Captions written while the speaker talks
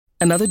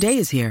Another day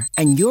is here,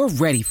 and you're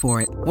ready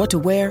for it. What to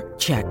wear?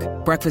 Check.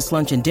 Breakfast,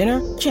 lunch, and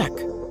dinner? Check.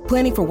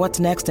 Planning for what's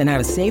next and how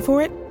to save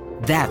for it?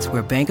 That's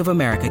where Bank of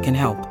America can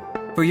help.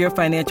 For your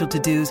financial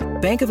to-dos,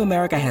 Bank of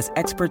America has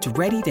experts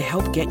ready to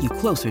help get you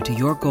closer to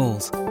your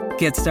goals.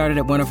 Get started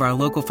at one of our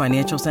local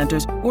financial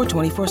centers or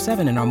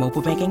 24/7 in our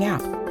mobile banking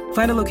app.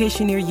 Find a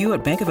location near you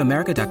at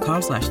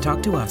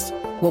bankofamerica.com/talktous.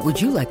 What would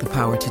you like the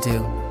power to do?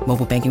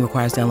 Mobile banking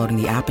requires downloading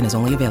the app and is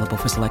only available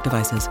for select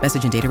devices.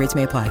 Message and data rates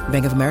may apply.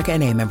 Bank of America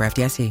N.A., member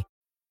FDIC.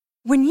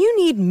 When you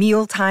need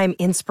mealtime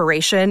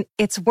inspiration,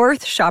 it's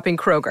worth shopping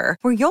Kroger,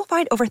 where you'll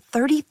find over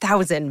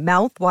 30,000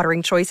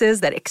 mouth-watering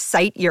choices that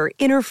excite your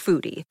inner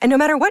foodie. And no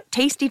matter what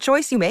tasty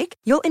choice you make,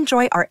 you'll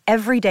enjoy our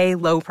everyday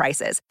low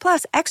prices,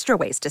 plus extra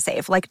ways to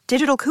save, like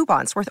digital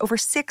coupons worth over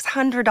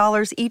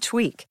 $600 each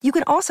week. You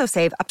can also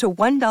save up to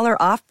 $1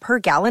 off per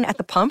gallon at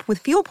the pump with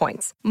fuel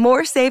points.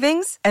 More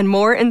savings and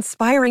more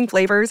inspiring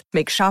flavors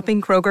make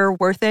shopping Kroger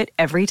worth it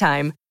every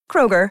time.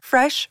 Kroger,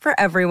 fresh for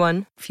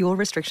everyone. Fuel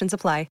restrictions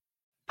apply.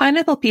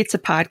 Pineapple Pizza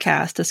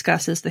Podcast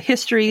discusses the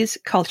histories,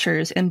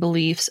 cultures, and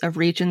beliefs of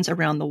regions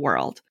around the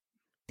world.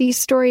 These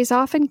stories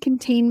often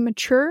contain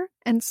mature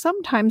and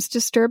sometimes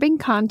disturbing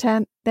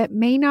content that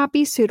may not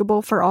be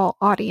suitable for all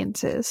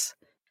audiences.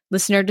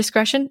 Listener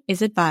discretion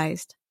is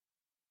advised.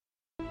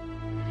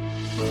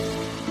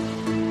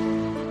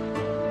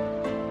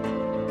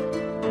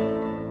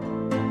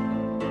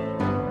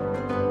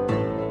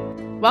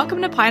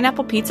 Welcome to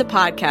Pineapple Pizza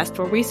Podcast,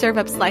 where we serve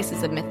up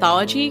slices of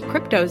mythology,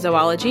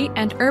 cryptozoology,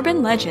 and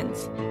urban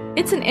legends.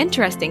 It's an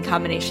interesting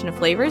combination of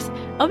flavors,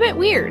 a bit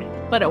weird,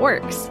 but it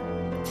works.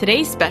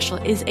 Today's special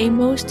is a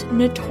most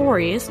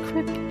notorious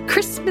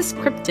Christmas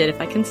cryptid,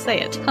 if I can say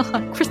it.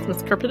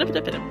 Christmas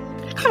cryptid.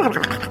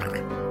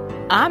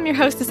 I'm your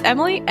hostess,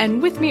 Emily,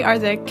 and with me are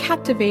the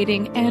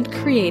captivating and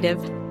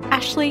creative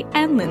Ashley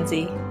and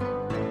Lindsay.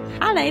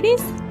 Hi,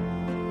 ladies.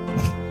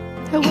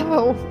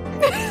 Hello.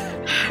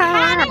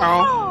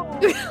 Hello.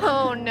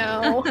 Oh,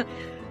 no.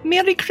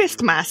 Merry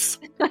Christmas.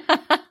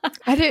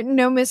 I didn't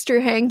know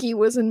Mr. Hanky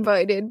was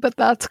invited, but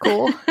that's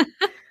cool.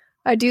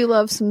 I do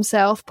love some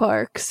South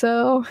Park,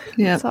 so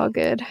It's all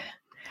good.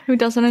 Who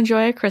doesn't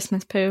enjoy a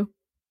Christmas poo?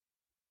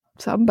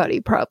 Somebody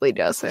probably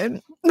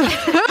doesn't.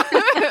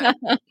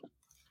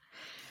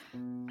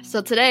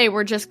 So today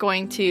we're just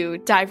going to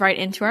dive right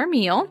into our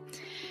meal.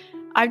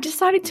 I've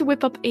decided to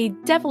whip up a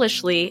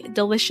devilishly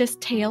delicious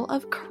tale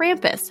of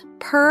Krampus,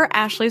 per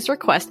Ashley's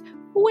request,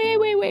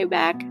 way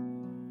back.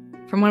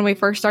 From when we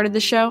first started the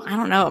show, I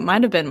don't know, it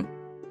might have been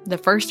the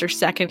first or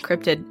second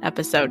cryptid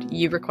episode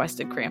you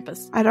requested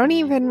Krampus. I don't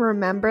even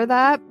remember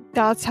that.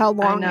 That's how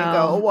long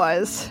ago it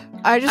was.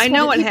 I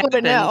know what people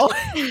happened. To know.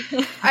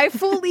 I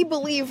fully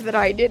believe that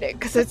I did it,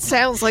 because it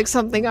sounds like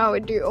something I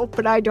would do,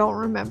 but I don't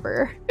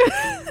remember.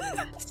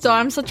 So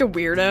I'm such a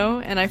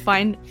weirdo, and I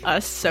find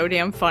us so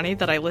damn funny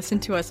that I listen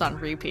to us on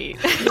repeat.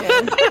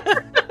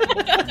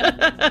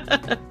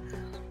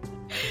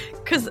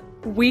 Because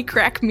we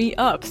crack me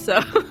up,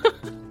 so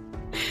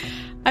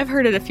I've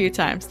heard it a few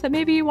times that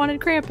maybe you wanted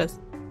Krampus.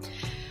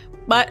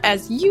 But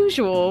as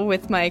usual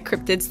with my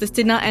cryptids, this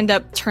did not end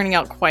up turning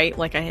out quite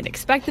like I had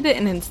expected it,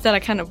 and instead I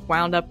kind of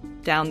wound up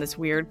down this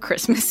weird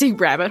Christmassy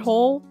rabbit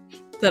hole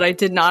that I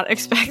did not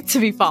expect to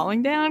be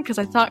falling down, because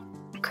I thought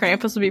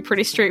Krampus would be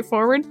pretty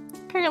straightforward.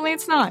 Apparently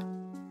it's not.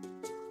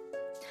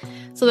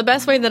 So the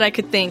best way that I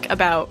could think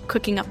about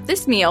cooking up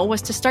this meal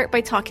was to start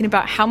by talking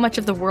about how much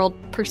of the world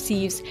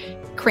perceives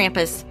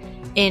Krampus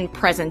in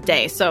present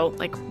day. So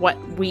like what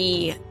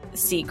we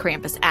see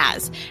Krampus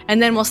as.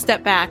 And then we'll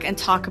step back and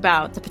talk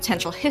about the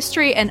potential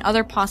history and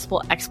other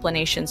possible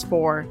explanations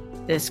for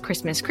this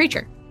Christmas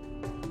creature.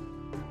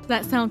 Does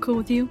that sound cool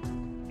with you?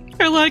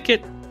 I like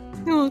it.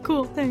 Oh,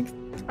 cool. Thanks.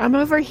 I'm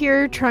over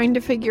here trying to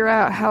figure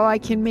out how I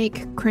can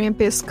make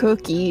Krampus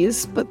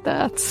cookies, but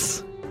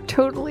that's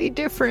totally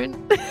different.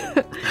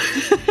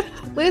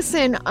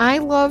 Listen, I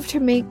love to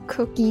make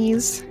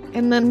cookies,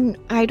 and then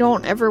I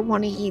don't ever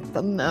want to eat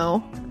them,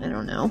 though. I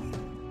don't know.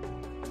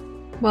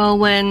 Well,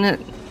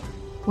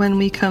 when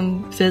we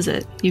come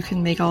visit, you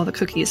can make all the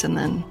cookies, and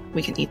then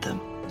we can eat them.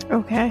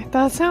 Okay,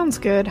 that sounds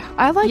good.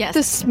 I like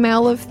the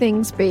smell of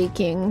things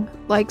baking.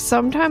 Like,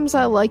 sometimes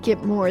I like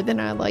it more than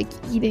I like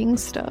eating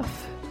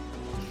stuff.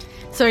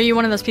 So are you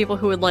one of those people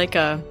who would like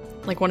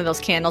one of those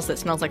candles that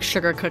smells like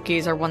sugar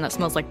cookies, or one that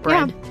smells like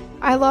bread? Yeah,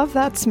 I love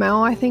that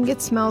smell. I think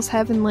it smells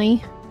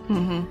heavenly.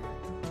 Mm-hmm.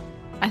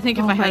 I think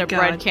if I had a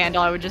bread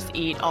candle, I would just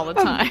eat all the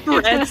time.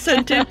 A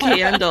bread-scented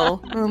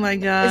candle. Oh my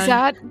god.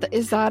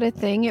 Is that a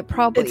thing?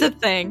 It's a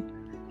thing.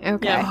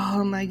 Okay. Yeah.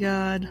 Oh my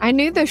god. I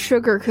knew the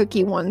sugar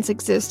cookie ones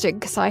existed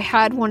because I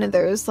had one of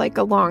those like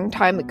a long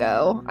time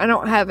ago. I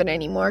don't have it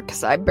anymore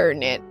because I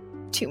burned it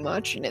too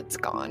much and it's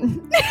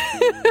gone.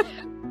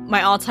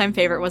 My all-time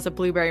favorite was a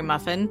blueberry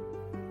muffin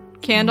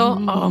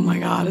candle. Oh my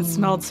god, it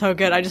smelled so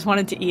good. I just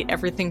wanted to eat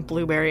everything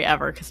blueberry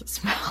ever because it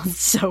smelled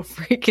so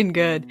freaking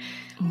good.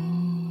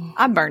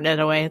 I burned it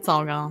away. It's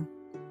all gone.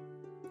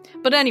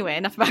 But anyway,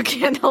 enough about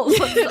candles.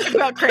 Let's talk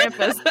about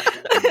Krampus.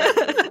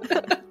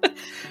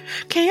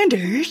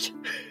 Canders.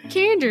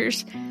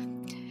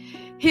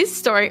 His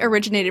story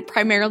originated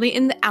primarily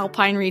in the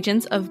Alpine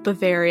regions of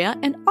Bavaria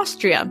and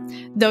Austria,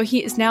 though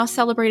he is now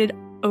celebrated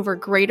over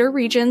greater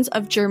regions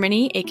of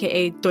Germany,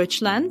 aka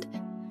Deutschland,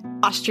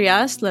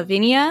 Austria,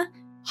 Slovenia,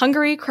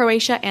 Hungary,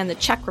 Croatia, and the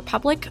Czech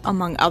Republic,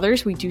 among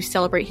others. We do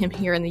celebrate him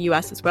here in the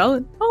US as well.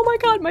 And, oh my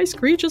god, my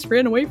screen just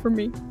ran away from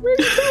me. Where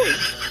are you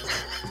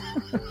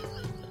going?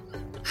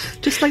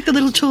 Just like the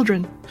little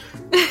children.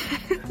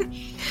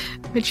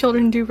 My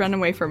children do run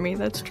away from me,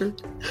 that's true.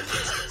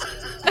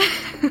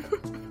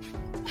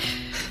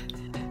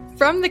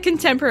 From the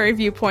contemporary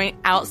viewpoint,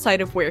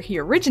 outside of where he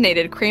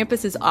originated,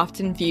 Krampus is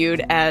often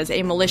viewed as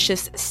a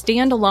malicious,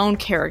 standalone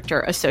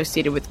character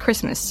associated with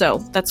Christmas. So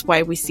that's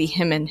why we see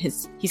him in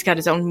he's got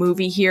his own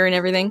movie here and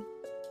everything.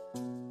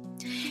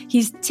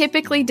 He's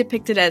typically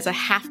depicted as a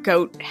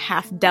half-goat,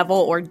 half-devil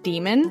or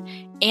demon,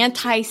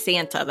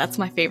 anti-Santa. That's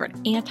my favorite,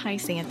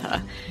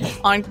 anti-Santa,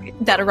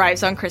 that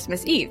arrives on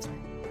Christmas Eve,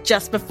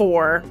 just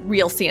before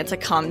real Santa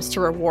comes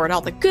to reward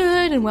all the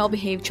good and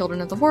well-behaved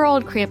children of the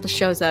world. Krampus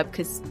shows up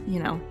because,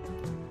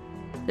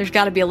 there's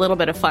got to be a little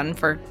bit of fun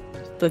for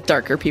the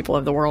darker people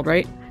of the world,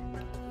 right?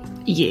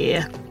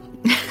 Yeah.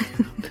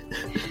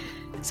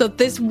 So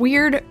this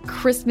weird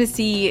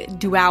Christmassy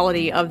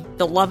duality of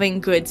the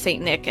loving, good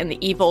Saint Nick and the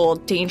evil,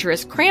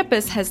 dangerous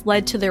Krampus has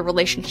led to their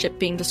relationship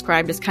being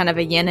described as kind of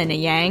a yin and a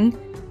yang.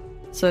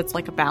 So it's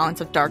like a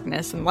balance of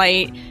darkness and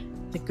light,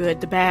 the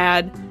good, the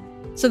bad.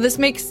 So this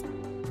makes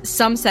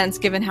some sense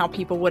given how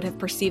people would have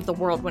perceived the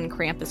world when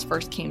Krampus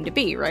first came to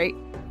be, right?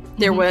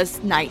 There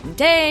was night and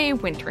day,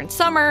 winter and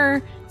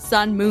summer,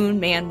 sun, moon,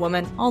 man,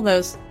 woman, all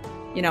those,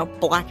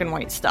 black and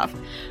white stuff.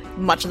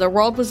 Much of the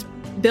world was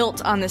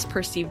built on this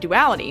perceived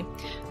duality,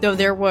 though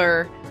there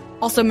were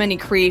also many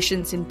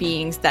creations and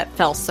beings that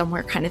fell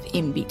somewhere kind of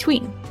in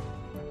between.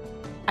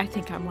 I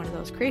think I'm one of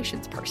those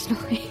creations,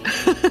 personally.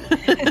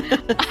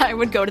 I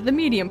would go to the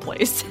medium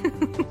place.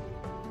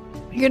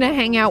 You're gonna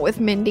hang out with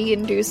Mindy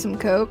and do some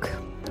coke?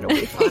 It'll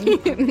be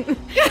fun.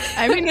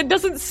 I mean, it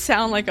doesn't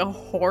sound like a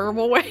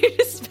horrible way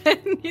to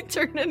spend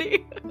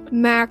eternity.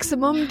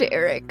 Maximum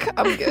Derek.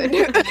 I'm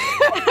good.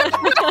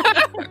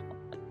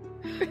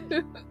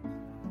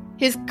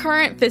 His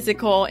current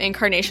physical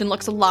incarnation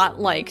looks a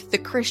lot like the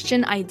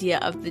Christian idea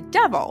of the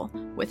devil,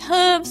 with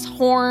hooves,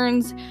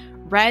 horns,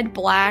 red,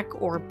 black,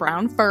 or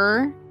brown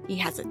fur. He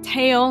has a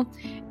tail,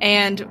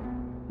 and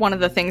one of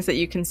the things that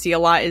you can see a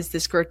lot is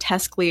this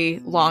grotesquely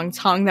long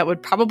tongue that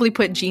would probably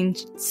put Gene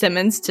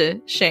Simmons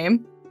to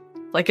shame.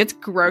 Like, it's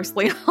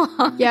grossly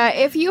long. Yeah,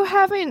 if you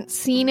haven't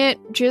seen it,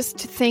 just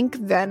think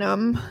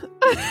Venom.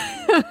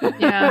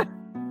 Yeah.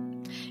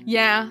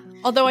 Yeah.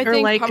 Although I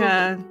think like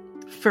a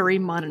furry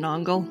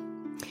Mononongle.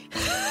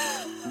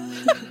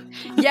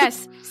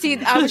 Yes. See,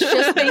 I was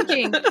just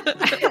thinking.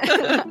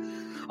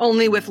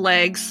 Only with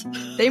legs.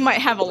 They might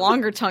have a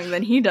longer tongue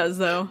than he does,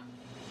 though.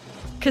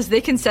 Because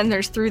they can send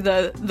theirs through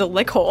the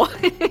lick hole.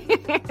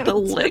 The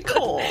lick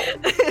hole.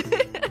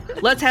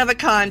 Let's have a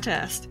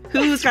contest.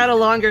 Who's got a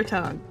longer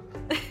tongue?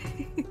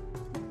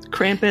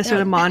 Krampus or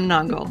the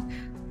Mononongle?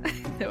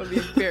 That would be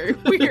a very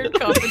weird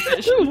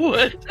competition. It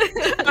would.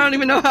 I don't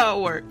even know how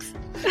it works.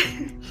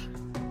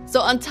 So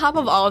on top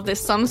of all of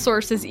this, some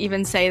sources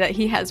even say that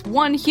he has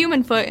one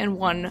human foot and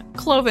one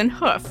cloven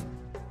hoof.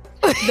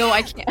 Though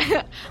I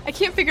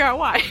can't figure out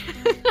why.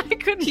 I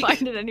couldn't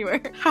find it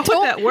anywhere. How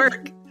would that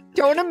work?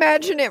 Don't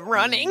imagine it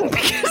running,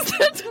 because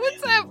that's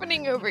what's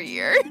happening over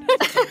here.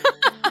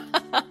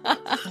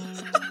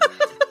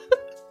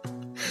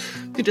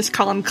 You just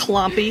call him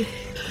Clompy.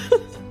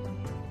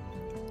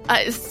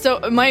 So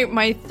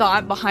my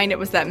thought behind it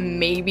was that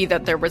maybe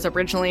that there was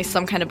originally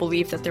some kind of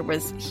belief that there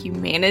was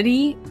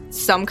humanity,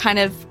 some kind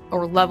of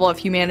or level of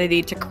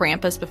humanity to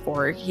Krampus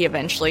before he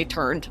eventually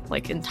turned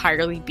like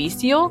entirely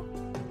bestial.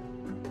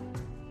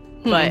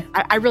 But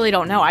I really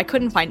don't know. I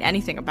couldn't find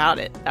anything about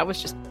it. That was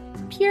just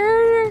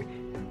pure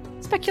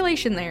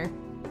speculation there.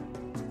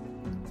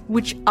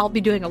 Which I'll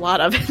be doing a lot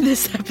of in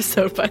this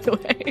episode, by the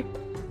way.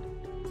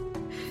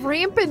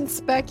 Rampant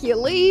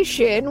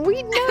speculation.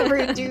 We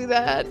never do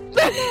that.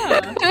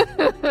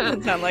 Yeah.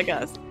 Doesn't sound like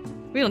us.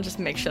 We don't just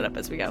make shit up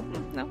as we go.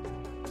 No.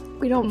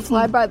 We don't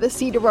fly by the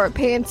seat of our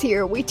pants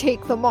here. We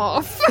take them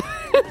off.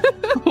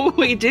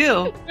 We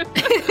do.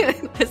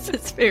 This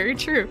is very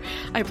true.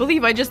 I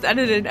believe I just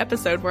edited an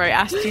episode where I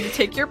asked you to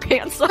take your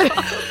pants off.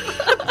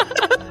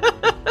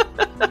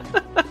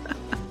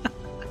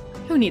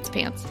 Who needs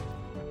pants?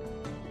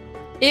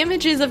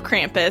 Images of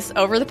Krampus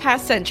over the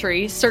past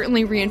century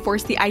certainly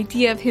reinforce the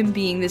idea of him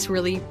being this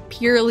really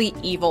purely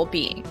evil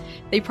being.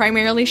 They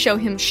primarily show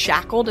him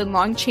shackled in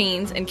long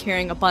chains and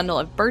carrying a bundle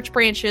of birch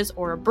branches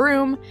or a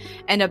broom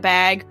and a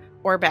bag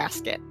or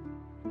basket.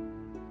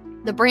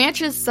 The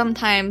branches,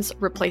 sometimes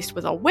replaced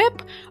with a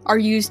whip, are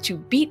used to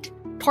beat,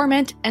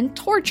 torment, and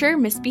torture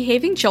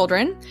misbehaving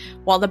children,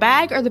 while the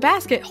bag or the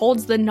basket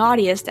holds the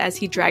naughtiest as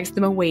he drags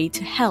them away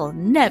to hell,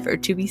 never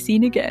to be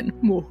seen again.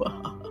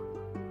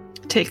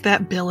 Take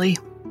that, Billy.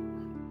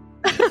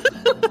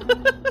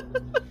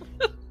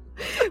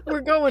 We're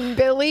we're going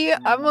Billy.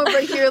 I'm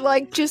over here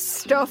like just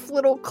stuff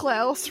little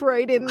Klaus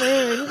right in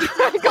there and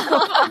drag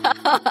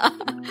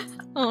on.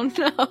 Oh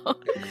no.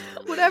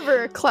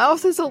 Whatever.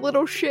 Klaus is a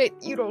little shit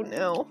you don't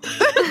know.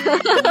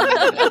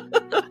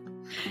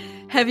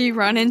 Have you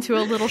run into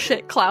a little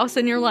shit Klaus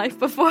in your life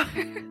before?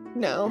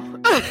 No.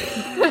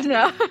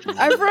 No.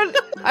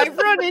 I've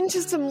run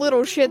into some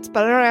little shits,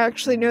 but I don't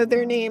actually know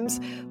their names.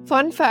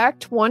 Fun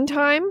fact, one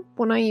time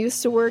when I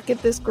used to work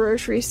at this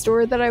grocery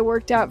store that I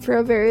worked at for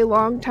a very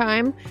long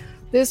time,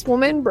 this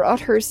woman brought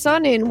her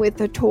son in with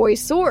a toy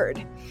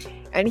sword.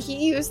 And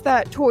he used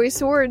that toy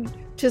sword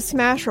to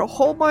smash a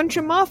whole bunch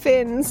of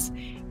muffins,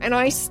 and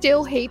I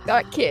still hate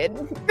that kid.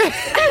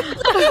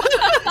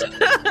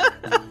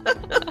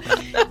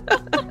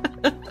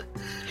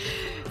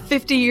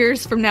 50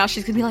 years from now,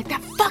 she's gonna be like,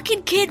 that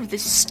fucking kid with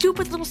this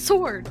stupid little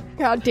sword.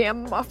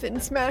 Goddamn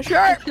muffin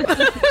smasher.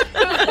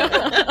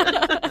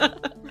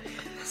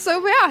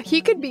 So yeah,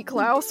 he could be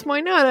Klaus. Why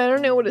not? I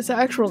don't know what his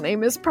actual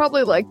name is.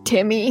 Probably like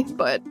Timmy,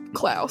 but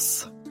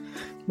Klaus.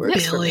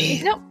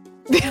 Billy. Nope.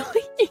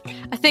 Billy.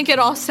 I think it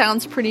all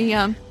sounds pretty,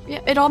 yeah,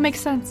 it all makes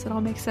sense. It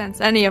all makes sense.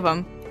 Any of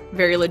them.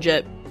 Very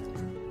legit.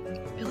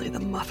 Billy the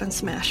Muffin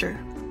Smasher.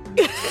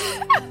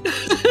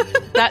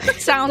 That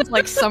sounds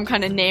like some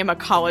kind of name a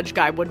college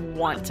guy would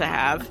want to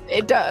have.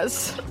 It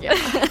does.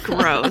 Yeah.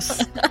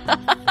 Gross.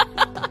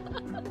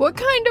 What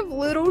kind of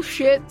little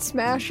shit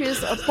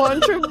smashes a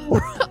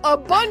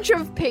bunch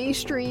of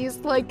pastries?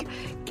 Like,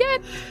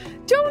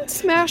 don't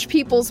smash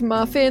people's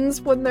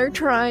muffins when they're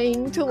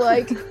trying to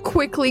like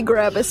quickly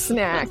grab a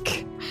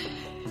snack.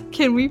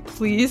 Can we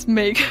please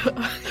make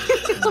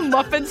a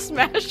muffin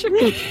smasher?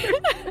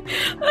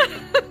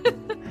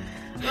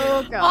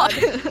 Oh god.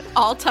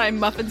 All-time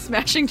muffin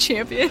smashing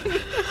champion.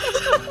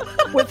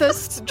 With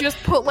us,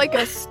 just put like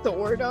a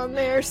sword on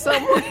there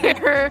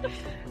somewhere.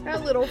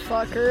 That little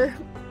fucker.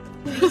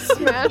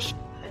 Smash.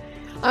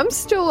 I'm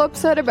still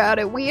upset about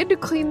it. We had to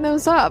clean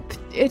those up.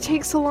 It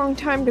takes a long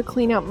time to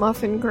clean up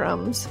muffin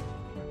crumbs.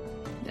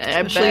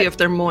 Especially if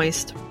they're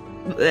moist.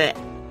 Blech.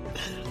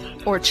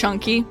 Or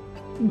chunky.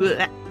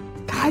 Blech.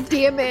 God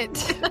damn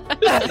it.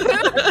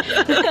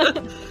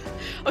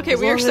 Okay,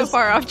 we are so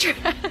far off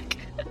track.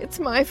 It's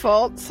my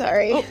fault.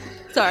 Sorry. Oh,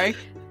 sorry.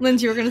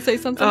 Lindsay, you were going to say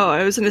something? Oh,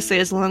 I was going to say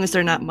as long as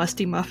they're not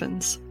musty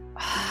muffins.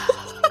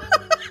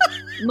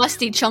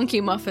 Musty,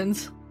 chunky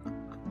muffins.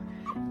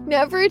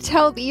 Never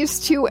tell these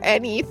two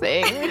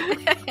anything.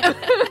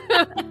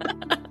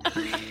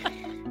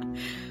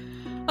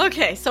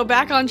 Okay, so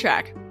back on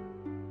track.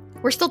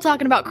 We're still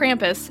talking about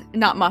Krampus,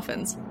 not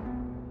muffins.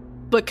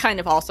 But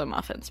kind of also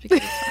muffins, because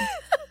it's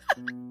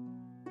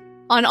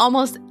fun. On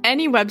almost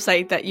any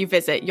website that you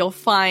visit, you'll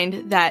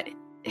find that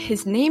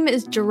his name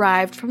is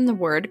derived from the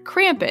word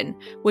Krampen,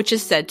 which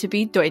is said to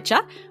be Deutsche,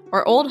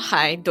 or Old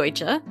High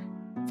Deutsche,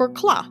 for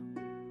claw.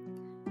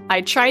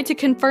 I tried to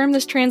confirm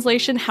this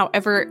translation,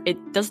 however,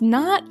 it does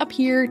not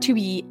appear to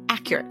be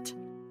accurate.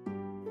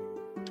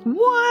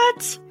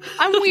 What?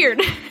 I'm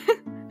weird.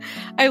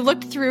 I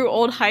looked through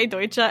Old High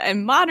Deutsche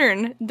and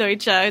Modern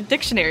Deutsche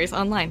dictionaries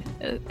online.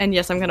 And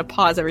yes, I'm going to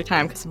pause every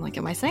time because I'm like,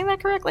 am I saying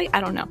that correctly?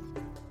 I don't know.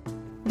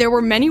 There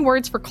were many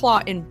words for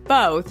claw in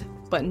both,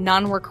 but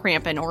none were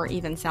Krampen or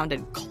even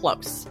sounded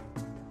close.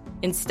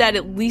 Instead,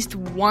 at least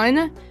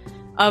one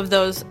of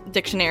those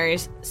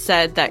dictionaries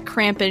said that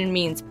Krampen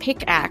means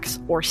pickaxe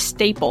or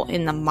staple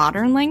in the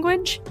modern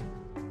language.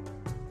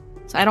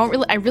 So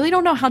I really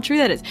don't know how true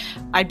that is.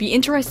 I'd be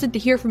interested to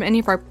hear from any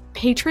of our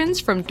patrons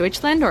from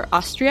Deutschland or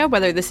Austria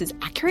whether this is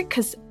accurate,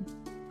 because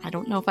I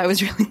don't know if I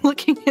was really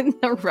looking in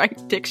the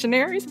right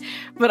dictionaries,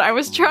 but I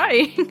was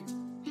trying.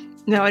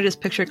 No, I just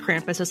pictured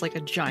Krampus as like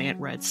a giant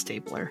red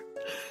stapler.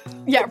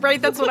 Yeah,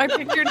 right, that's what I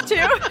pictured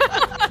too.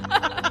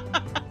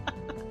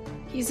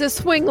 He's a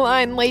swing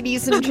line,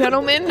 ladies and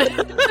gentlemen.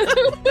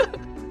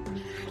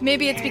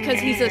 Maybe it's because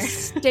he's a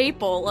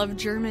staple of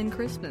German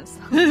Christmas.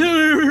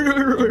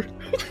 Oh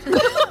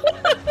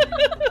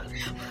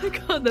my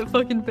god, that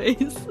fucking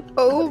face.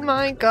 Oh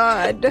my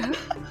god.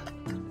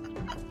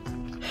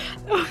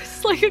 Oh,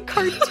 it's like a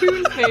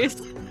cartoon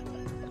face.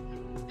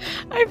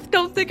 I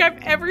don't think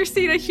I've ever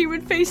seen a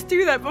human face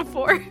do that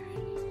before.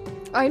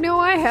 I know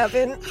I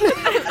haven't.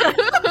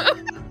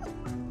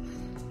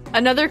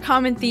 Another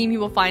common theme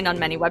you will find on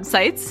many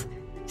websites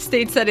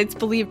states that it's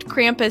believed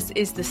Krampus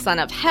is the son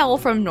of Hel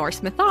from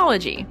Norse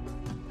mythology.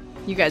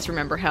 You guys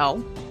remember Hel?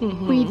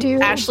 Mm-hmm. We do.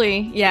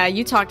 Ashley, yeah,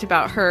 you talked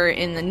about her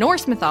in the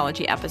Norse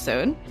mythology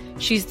episode.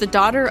 She's the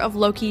daughter of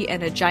Loki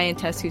and a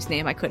giantess whose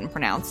name I couldn't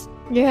pronounce.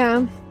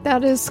 Yeah,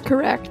 that is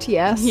correct,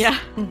 yes. Yeah.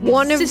 Mm-hmm.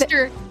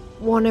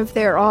 One of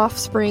their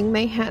offspring,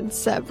 they had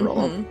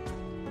several.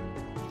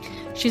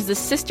 Mm-hmm. She's the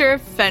sister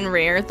of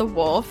Fenrir, the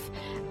wolf,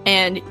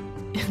 and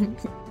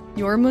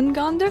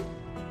Jormungandr,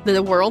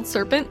 the world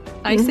serpent.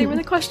 I say with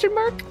a question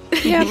mark.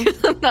 Yeah.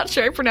 I'm not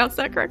sure I pronounced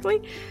that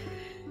correctly.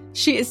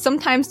 She is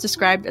sometimes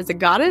described as a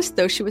goddess,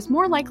 though she was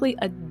more likely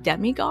a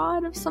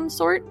demigod of some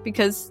sort,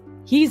 because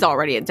he's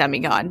already a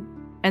demigod,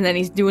 and then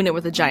he's doing it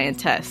with a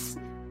giantess.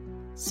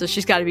 So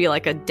she's got to be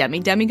like a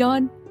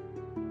demigod.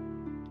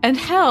 And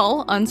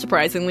Hel,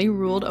 unsurprisingly,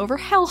 ruled over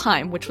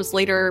Helheim, which was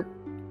later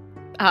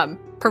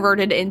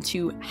perverted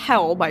into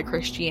hell by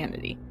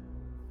Christianity.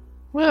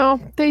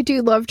 Well, they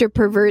do love to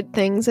pervert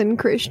things in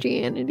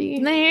Christianity.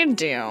 They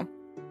do.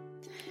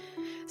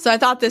 So I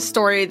thought this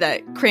story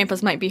that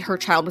Krampus might be her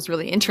child was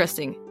really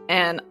interesting.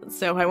 And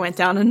so I went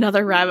down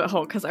another rabbit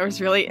hole because I was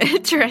really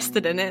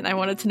interested in it and I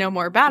wanted to know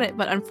more about it.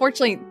 But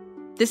unfortunately,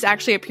 this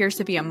actually appears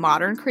to be a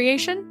modern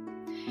creation.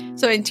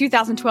 So in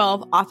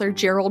 2012, author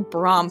Gerald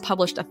Brom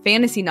published a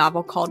fantasy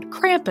novel called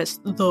Krampus,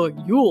 the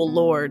Yule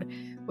Lord,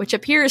 which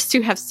appears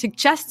to have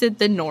suggested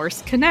the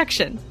Norse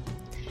connection.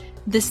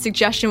 This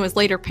suggestion was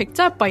later picked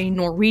up by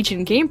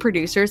Norwegian game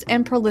producers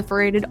and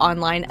proliferated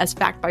online as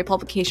fact by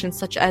publications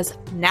such as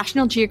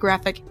National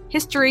Geographic,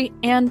 History,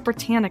 and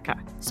Britannica.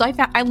 So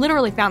I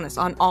literally found this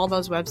on all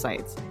those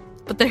websites,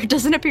 but there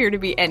doesn't appear to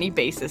be any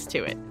basis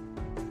to it.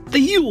 The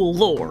Yule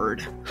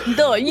Lord.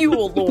 The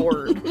Yule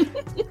Lord.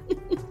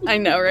 I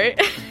know, right?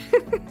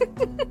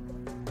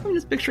 I'm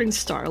just picturing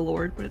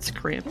Star-Lord, but it's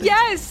Krampus.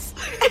 Yes!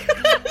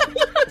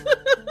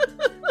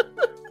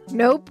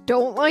 Nope,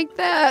 don't like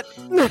that.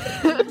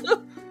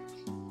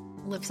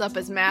 Lifts up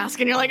his mask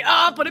and you're like,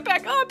 put it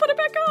back on, put it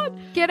back on.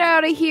 Get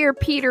out of here,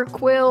 Peter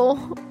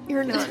Quill.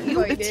 You're not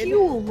invited. It's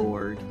Yule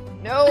Lord.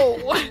 No.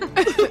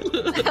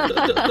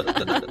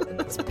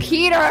 It's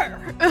Peter.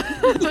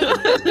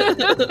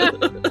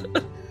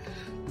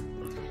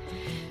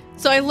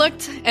 So I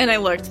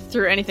looked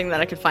through anything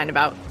that I could find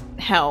about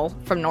Hel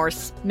from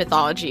Norse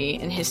mythology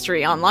and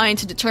history online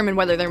to determine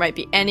whether there might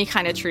be any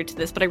kind of truth to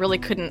this, but I really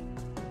couldn't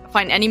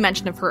find any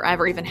mention of her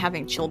ever even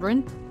having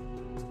children.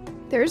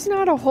 There's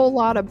not a whole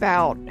lot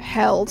about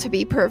Hel, to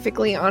be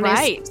perfectly honest.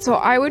 Right. So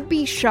I would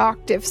be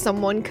shocked if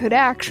someone could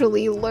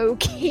actually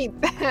locate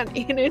that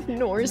in a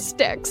Norse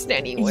text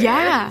anywhere.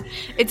 Yeah.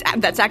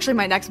 That's actually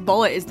my next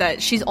bullet, is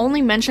that she's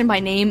only mentioned by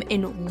name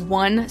in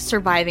one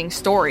surviving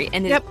story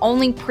and is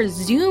only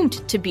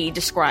presumed to be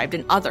described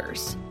in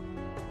others,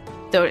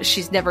 though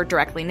she's never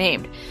directly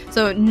named.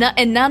 So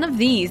and none of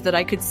these that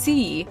I could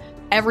see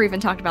ever even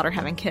talked about her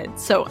having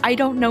kids. So I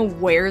don't know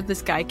where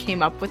this guy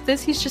came up with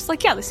this. He's just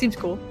like, yeah, this seems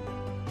cool.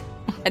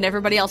 And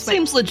everybody else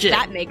seems legit.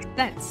 That makes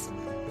sense.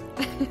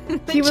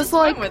 He was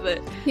like, with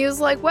it. He was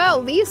like,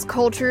 well, these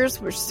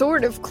cultures were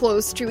sort of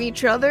close to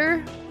each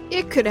other.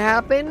 It could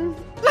happen.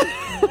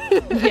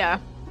 Yeah.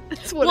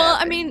 Well,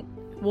 happened. I mean,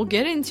 we'll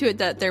get into it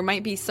that there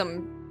might be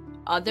some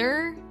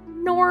other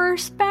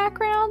Norse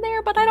background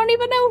there, but I don't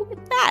even know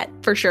that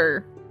for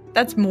sure.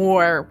 That's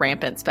more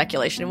rampant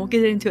speculation, and we'll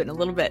get into it in a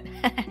little bit.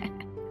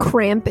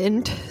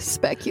 Crampant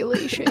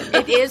speculation.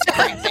 It is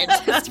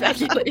crampant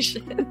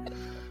speculation.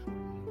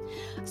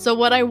 So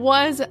what I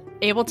was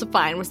able to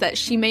find was that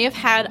she may have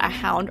had a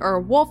hound or a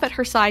wolf at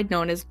her side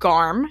known as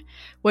Garm,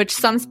 which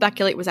some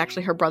speculate was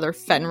actually her brother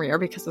Fenrir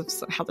because of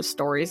how the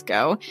stories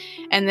go,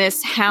 and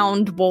this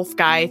hound wolf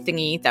guy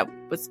thingy that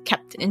was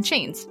kept in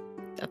chains.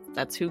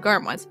 That's who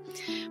Garm was.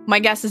 My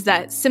guess is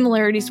that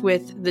similarities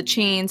with the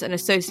chains and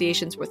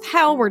associations with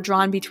Hel were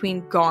drawn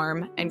between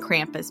Garm and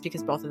Krampus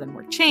because both of them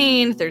were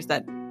chained. There's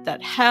that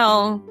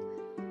Hel.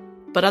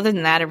 But other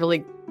than that,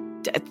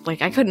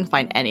 I couldn't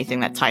find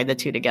anything that tied the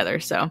two together.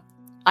 So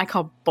I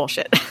call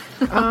bullshit.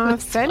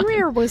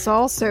 Fenrir was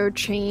also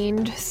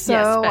chained. So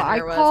yes, I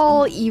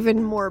call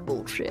even more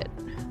bullshit.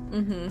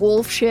 Mm-hmm.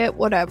 Wolf shit,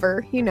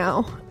 whatever, you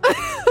know.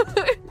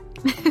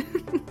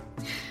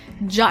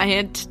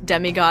 Giant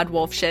demigod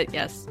wolf shit,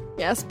 yes.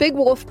 Yes, big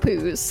wolf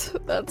poos.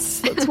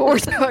 That's what we're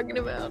talking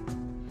about.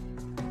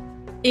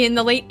 In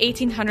the late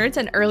 1800s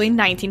and early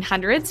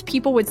 1900s,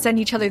 people would send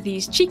each other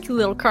these cheeky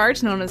little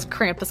cards known as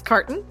Krampus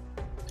carton.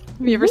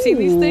 Have you ever seen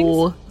these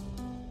things?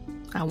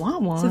 I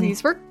want one. So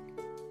these were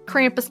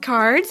Krampus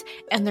cards,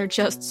 and they're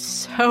just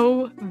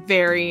so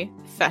very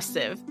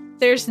festive.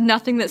 There's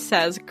nothing that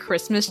says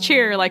Christmas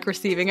cheer like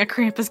receiving a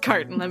Krampus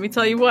carton, let me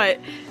tell you what.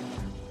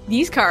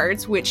 These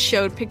cards, which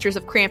showed pictures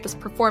of Krampus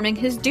performing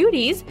his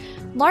duties,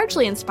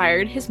 largely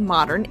inspired his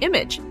modern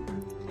image.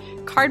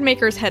 Card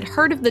makers had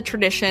heard of the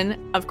tradition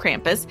of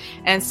Krampus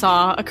and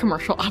saw a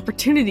commercial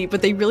opportunity,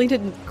 but they really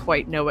didn't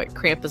quite know what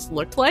Krampus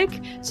looked like,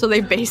 so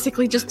they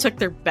basically just took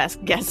their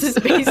best guesses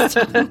based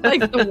on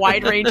the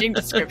wide-ranging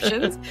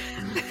descriptions.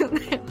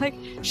 Like,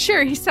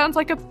 sure, he sounds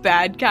like a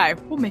bad guy.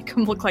 We'll make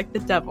him look like the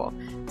devil.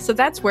 So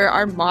that's where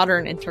our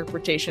modern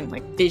interpretation,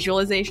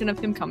 visualization of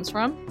him comes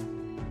from.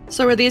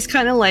 So are these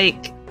kind of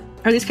like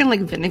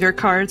vinegar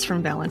cards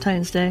from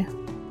Valentine's Day?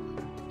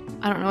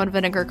 I don't know what a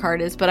vinegar card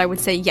is, but I would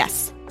say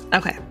yes.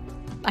 Okay.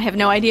 I have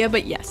no idea,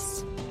 but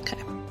yes. Okay.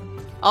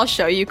 I'll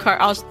show you.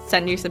 I'll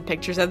send you some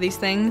pictures of these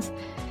things,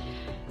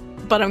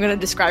 but I'm going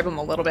to describe them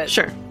a little bit.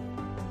 Sure.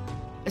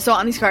 So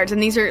on these cards,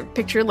 and these are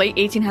pictured late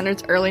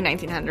 1800s, early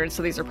 1900s,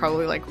 so these are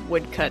probably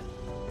woodcut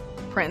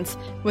prints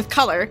with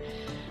color.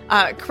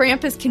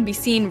 Krampus can be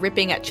seen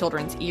ripping at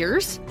children's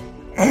ears,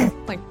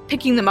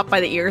 picking them up by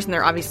the ears, and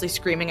they're obviously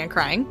screaming and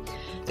crying.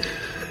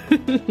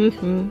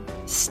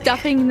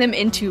 Stuffing them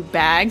into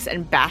bags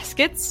and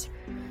baskets.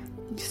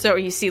 So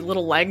you see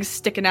little legs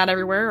sticking out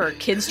everywhere, or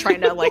kids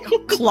trying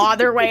to claw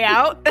their way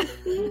out.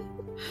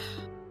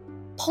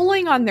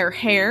 pulling on their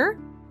hair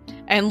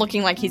and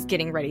looking like he's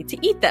getting ready to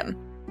eat them.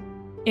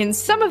 In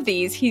some of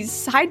these, he's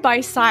side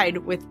by side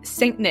with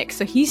St. Nick.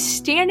 So he's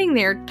standing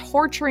there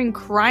torturing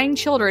crying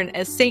children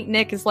as St.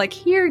 Nick is like,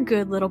 here,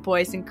 good little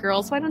boys and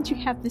girls, why don't you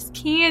have this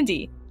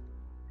candy?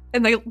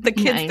 And the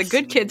kids, nice. The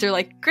good kids are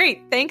like,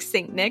 great, thanks,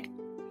 St. Nick.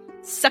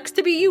 Sucks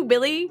to be you,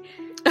 Billy.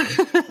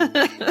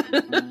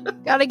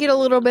 Gotta get a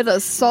little bit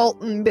of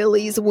salt in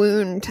Billy's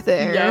wound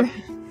there. Yep.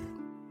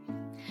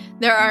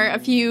 There are a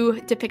few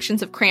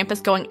depictions of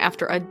Krampus going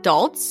after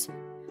adults,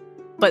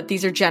 but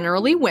these are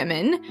generally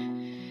women.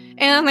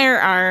 And there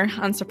are,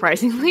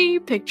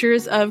 unsurprisingly,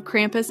 pictures of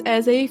Krampus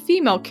as a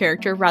female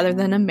character rather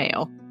than a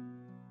male.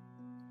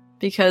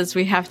 Because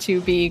we have to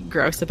be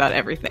gross about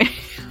everything.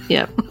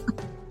 Yep.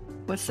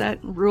 What's that?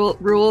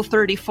 Rule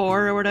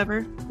 34 or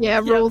whatever? Yeah,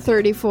 Rule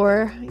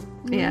 34.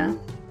 Yeah.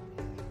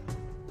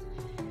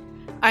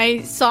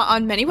 I saw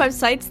on many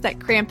websites that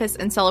Krampus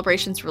and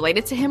celebrations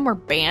related to him were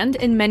banned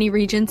in many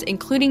regions,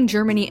 including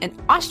Germany and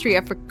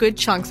Austria, for good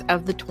chunks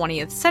of the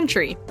 20th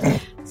century.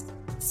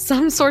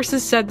 Some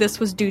sources said this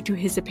was due to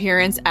his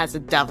appearance as a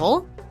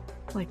devil,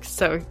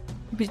 so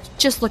he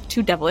just looked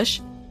too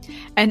devilish,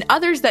 and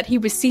others that he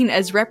was seen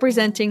as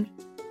representing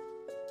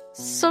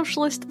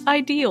socialist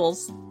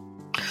ideals.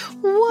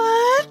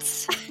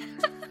 What?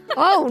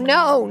 Oh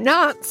no,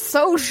 not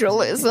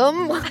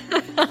socialism.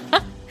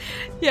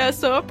 Yeah,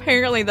 so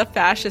apparently the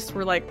fascists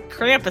were like,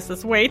 Krampus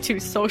is way too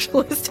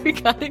socialist. We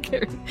gotta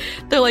get...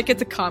 They're like,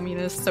 it's a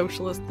communist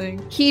socialist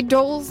thing. He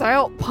doles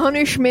out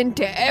punishment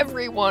to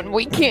everyone.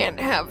 We can't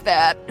have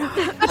that.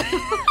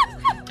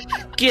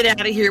 Get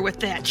out of here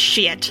with that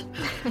shit.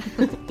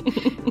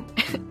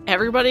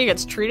 Everybody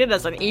gets treated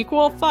as an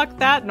equal? Fuck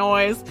that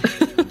noise.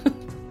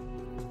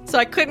 So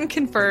I couldn't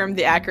confirm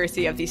the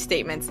accuracy of these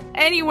statements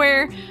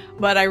anywhere,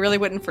 but I really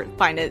wouldn't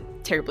find it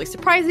terribly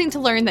surprising to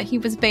learn that he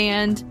was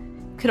banned.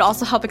 Could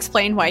also help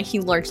explain why he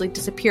largely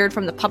disappeared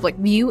from the public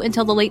view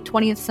until the late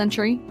 20th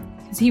century.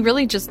 Because he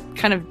really just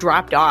kind of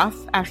dropped off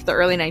after the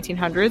early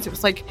 1900s. It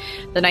was like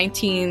the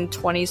 1920s,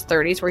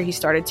 30s where he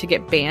started to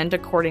get banned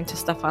according to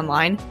stuff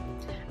online.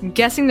 I'm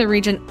guessing the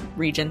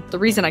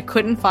reason I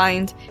couldn't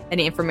find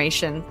any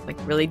information,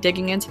 really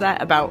digging into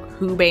that about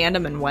who banned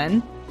him and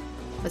when,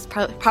 was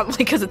probably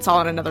because it's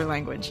all in another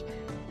language.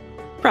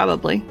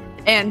 Probably.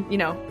 And,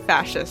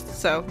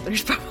 fascist, so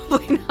there's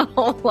probably not a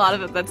whole lot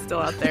of it that's still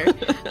out there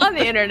on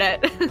the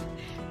internet.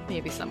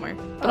 Maybe somewhere,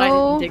 but I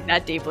didn't dig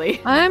that deeply.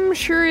 I'm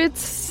sure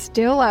it's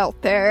still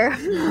out there.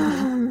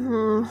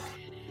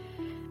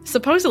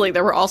 Supposedly,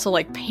 there were also,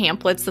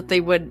 pamphlets that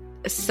they would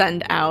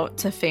send out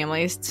to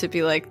families to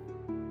be like,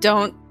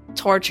 don't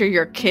torture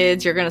your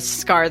kids, you're gonna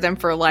scar them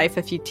for life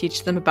if you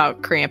teach them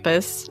about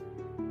Krampus.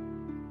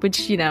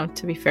 Which,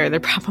 to be fair, they're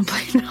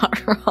probably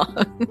not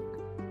wrong.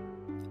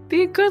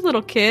 Be a good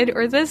little kid,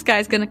 or this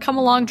guy's gonna come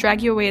along,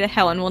 drag you away to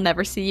hell, and we'll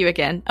never see you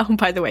again. Oh,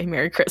 by the way,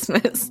 Merry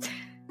Christmas.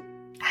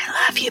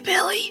 I love you,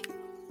 Billy.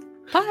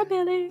 Bye,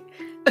 Billy.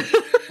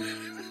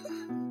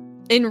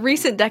 In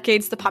recent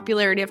decades, the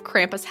popularity of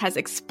Krampus has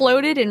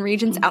exploded in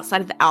regions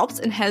outside of the Alps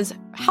and has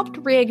helped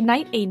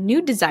reignite a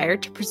new desire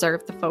to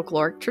preserve the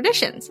folkloric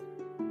traditions.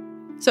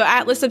 So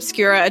Atlas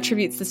Obscura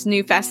attributes this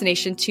new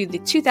fascination to the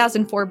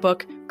 2004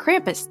 book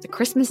Krampus, the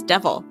Christmas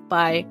Devil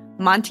by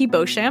Monty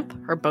Beauchamp,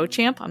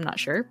 I'm not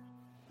sure,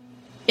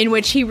 in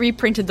which he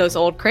reprinted those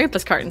old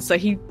Krampus cards. So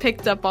he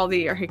picked up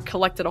he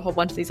collected a whole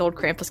bunch of these old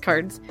Krampus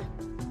cards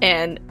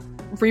and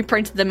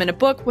reprinted them in a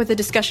book with a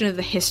discussion of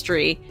the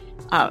history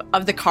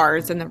of the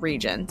cards in the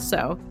region.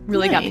 So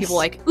really got people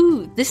like,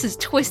 ooh, this is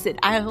twisted.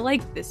 I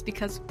like this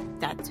because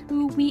that's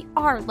who we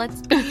are.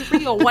 Let's be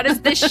real. What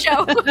is this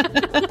show?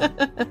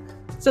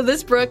 So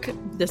this brook.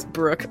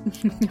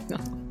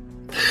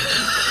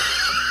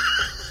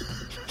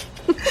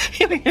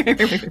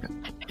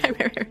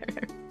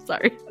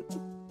 Sorry.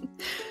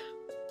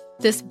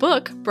 This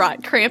book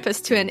brought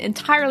Krampus to an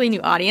entirely new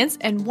audience,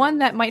 and one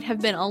that might have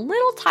been a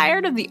little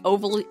tired of the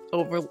Ovaltine.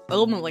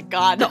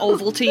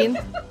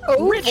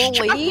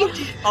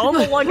 Oh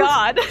my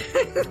god.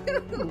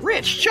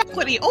 Rich,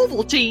 chocolatey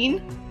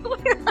Ovaltine.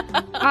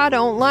 I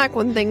don't like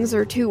when things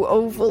are too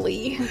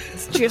ovally.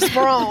 It's just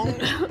wrong.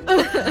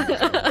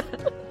 I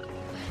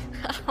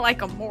like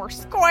them more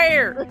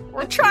square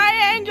or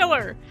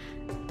triangular.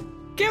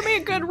 Give me a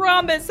good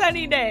rhombus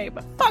any day,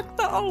 but fuck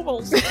the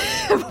ovals.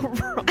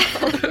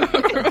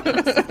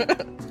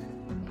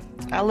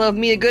 I love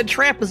me a good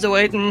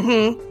trapezoid.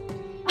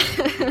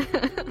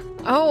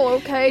 Oh,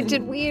 okay.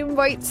 Did we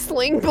invite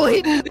Sling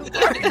Blade?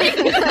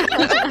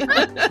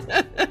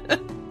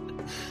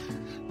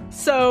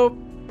 So,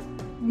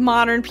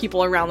 modern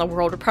people around the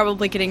world are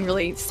probably getting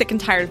really sick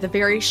and tired of the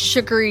very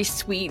sugary,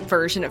 sweet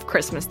version of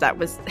Christmas that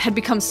had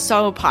become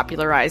so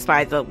popularized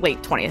by the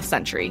late 20th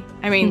century.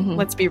 I mean,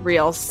 let's be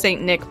real.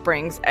 St. Nick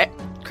brings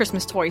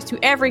Christmas toys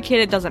to every kid.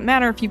 It doesn't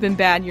matter if you've been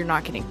bad, you're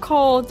not getting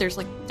cold. There's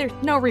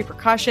no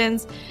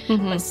repercussions.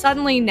 But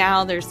suddenly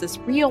now there's this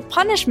real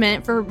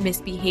punishment for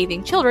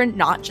misbehaving children,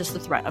 not just the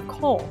threat of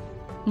cold.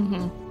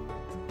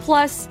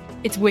 Plus,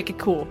 it's wicked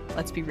cool.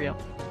 Let's be real.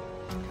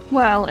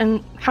 Well,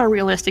 and how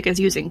realistic is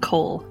using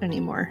coal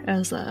anymore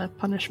as a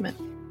punishment?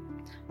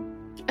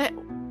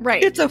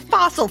 Right. It's a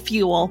fossil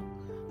fuel.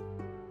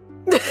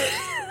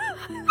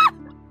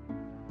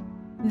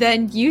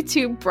 Then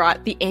YouTube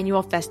brought the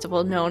annual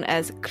festival known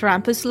as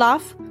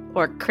Krampuslauf,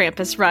 or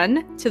Krampus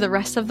Run, to the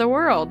rest of the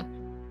world.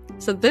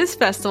 So this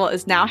festival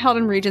is now held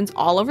in regions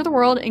all over the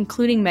world,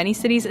 including many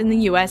cities in the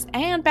US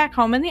and back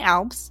home in the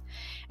Alps.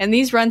 And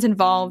these runs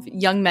involve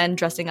young men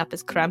dressing up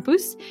as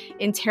Krampus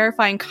in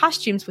terrifying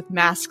costumes with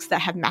masks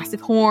that have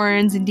massive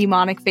horns and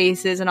demonic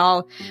faces and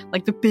all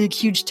like the big,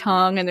 huge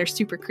tongue, and they're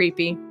super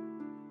creepy.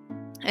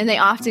 And they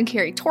often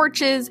carry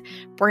torches,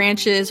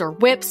 branches, or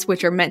whips,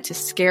 which are meant to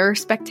scare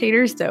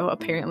spectators, though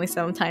apparently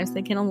sometimes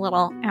they get a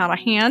little out of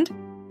hand.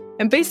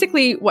 And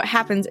basically what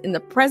happens in the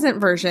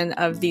present version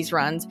of these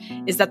runs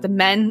is that the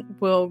men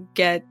will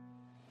get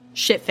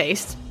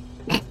shit-faced.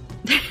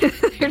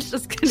 They're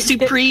just gonna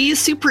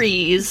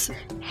surprise,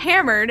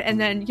 hammered, and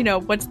then, you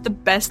know, what's the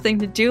best thing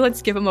to do?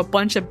 Let's give them a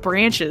bunch of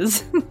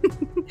branches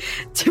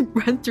to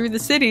run through the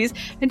cities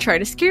and try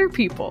to scare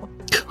people.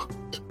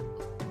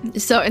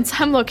 So in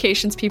some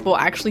locations, people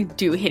actually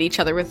do hit each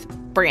other with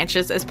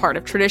branches as part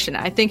of tradition.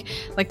 I think,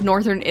 like,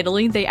 northern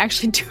Italy, they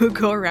actually do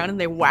go around and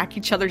they whack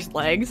each other's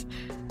legs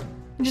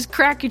and just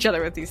crack each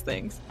other with these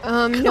things.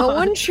 No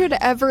one should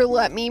ever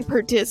let me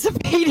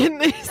participate in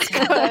this,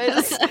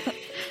 because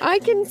I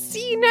can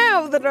see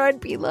now that I'd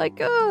be like,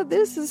 oh,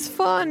 this is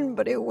fun,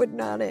 but it would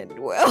not end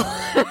well.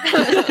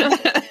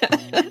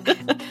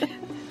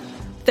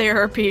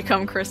 Therapy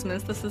come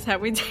Christmas. This is how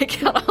we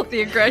take out all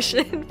the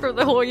aggression for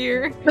the whole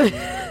year.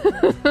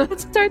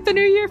 Let's start the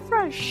new year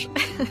fresh.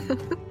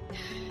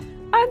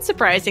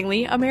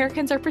 Unsurprisingly,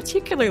 Americans are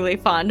particularly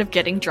fond of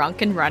getting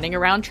drunk and running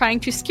around trying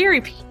to scare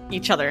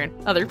each other and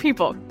other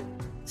people.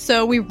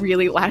 So we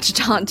really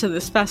latched on to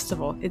this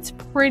festival. It's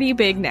pretty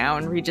big now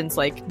in regions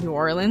like New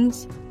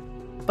Orleans,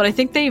 but I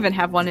think they even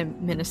have one in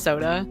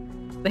Minnesota.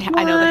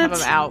 I know they have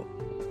them out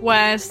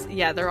west.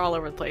 Yeah, they're all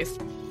over the place.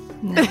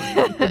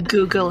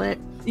 Google it.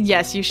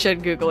 Yes, you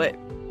should Google it.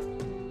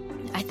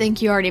 I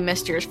think you already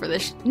missed yours for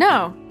this.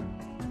 No,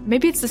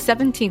 maybe it's the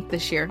 17th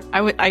this year.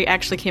 I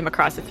actually came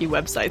across a few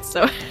websites,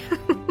 so.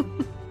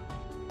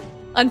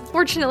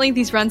 Unfortunately,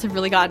 these runs have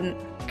really gotten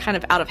kind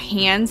of out of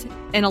hand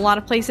in a lot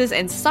of places,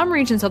 and some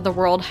regions of the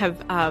world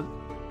have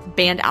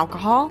banned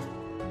alcohol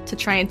to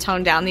try and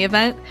tone down the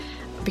event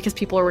because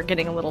people were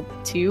getting a little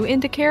too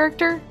into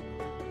character.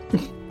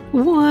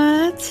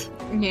 What?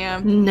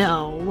 Yeah.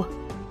 No.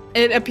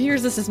 It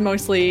appears this is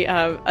mostly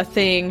a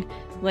thing,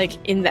 like,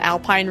 in the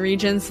Alpine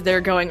regions. They're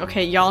going,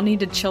 okay, y'all need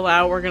to chill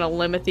out. We're going to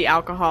limit the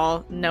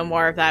alcohol. No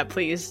more of that,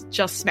 please.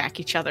 Just smack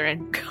each other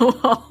and go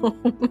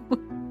home.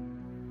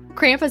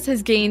 Krampus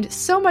has gained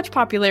so much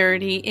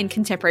popularity in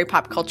contemporary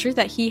pop culture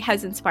that he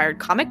has inspired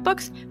comic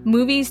books,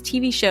 movies,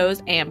 TV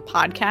shows, and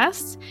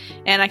podcasts.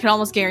 And I can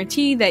almost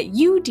guarantee that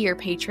you, dear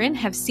patron,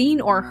 have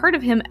seen or heard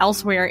of him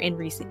elsewhere in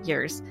recent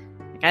years.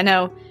 Like, I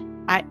know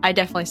I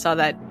definitely saw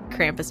that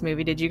Krampus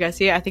movie. Did you guys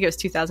see it? I think it was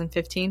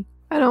 2015.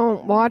 I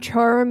don't watch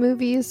horror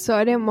movies, so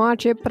I didn't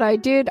watch it, but I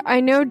did. I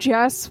know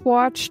Jess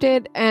watched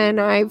it, and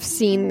I've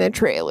seen the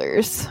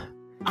trailers.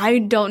 I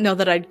don't know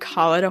that I'd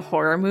call it a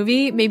horror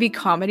movie. Maybe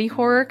comedy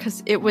horror,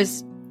 because it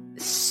was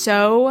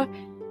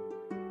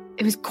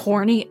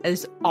corny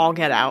as all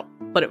get out,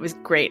 but it was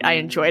great. I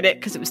enjoyed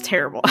it because it was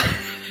terrible.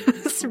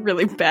 It's a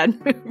really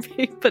bad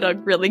movie, but a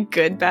really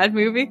good bad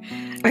movie.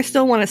 I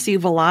still want to see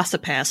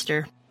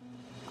Velocipaster.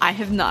 I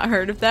have not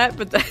heard of that,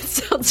 but that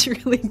sounds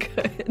really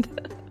good.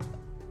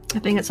 I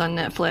think it's on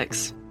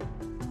Netflix.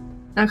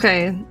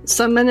 Okay,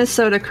 so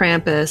Minnesota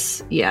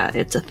Krampus, yeah,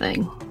 it's a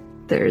thing.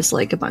 There's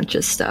like a bunch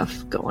of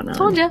stuff going on.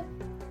 Told ya.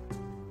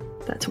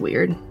 That's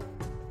weird.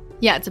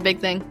 Yeah, it's a big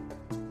thing.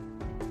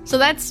 So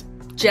that's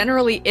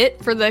generally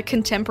it for the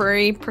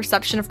contemporary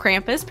perception of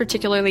Krampus,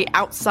 particularly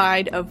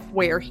outside of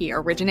where he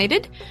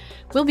originated.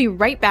 We'll be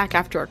right back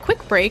after a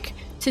quick break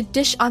to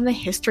dish on the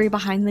history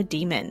behind the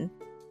demon.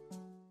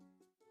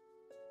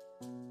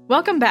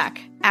 Welcome back.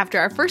 After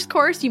our first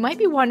course, you might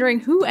be wondering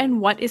who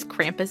and what is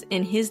Krampus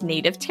in his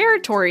native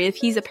territory if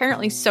he's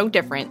apparently so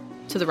different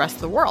to the rest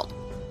of the world.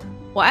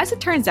 Well, as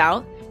it turns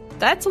out,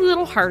 that's a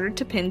little harder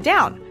to pin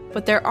down,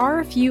 but there are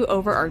a few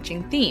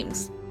overarching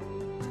themes.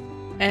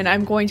 And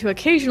I'm going to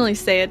occasionally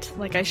say it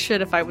like I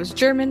should if I was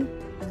German.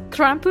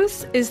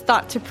 Krampus is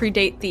thought to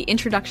predate the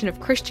introduction of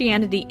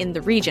Christianity in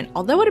the region,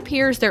 although it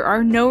appears there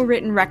are no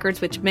written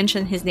records which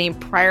mention his name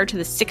prior to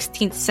the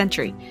 16th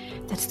century.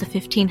 That's the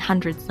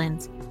 1500s,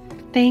 Linz.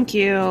 Thank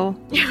you.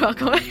 You're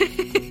welcome.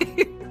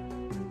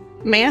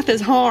 Math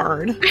is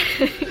hard.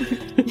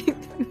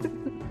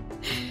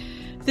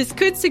 This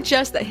could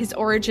suggest that his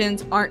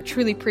origins aren't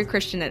truly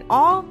pre-Christian at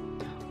all,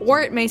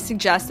 or it may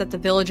suggest that the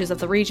villages of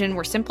the region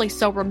were simply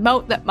so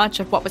remote that much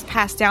of what was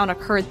passed down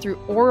occurred through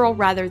oral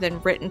rather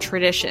than written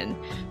tradition.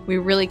 We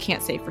really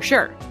can't say for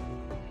sure.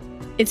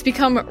 It's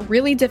become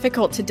really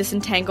difficult to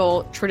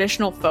disentangle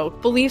traditional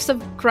folk beliefs of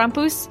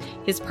Krampus,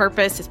 his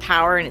purpose, his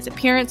power, and his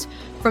appearance,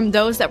 from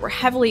those that were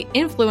heavily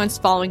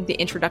influenced following the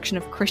introduction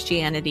of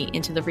Christianity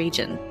into the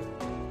region.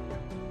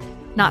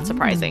 Not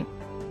surprising.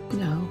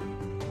 No.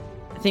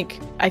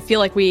 I feel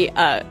like we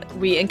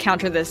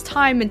encounter this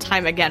time and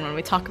time again when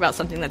we talk about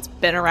something that's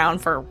been around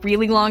for a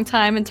really long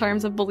time in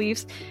terms of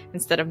beliefs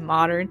instead of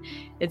modern.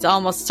 It's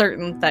almost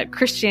certain that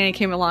Christianity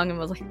came along and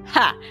was like,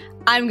 ha,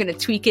 I'm going to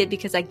tweak it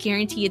because I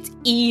guarantee it's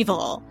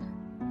evil.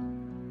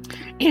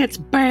 It's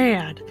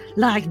bad,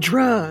 like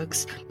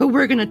drugs, but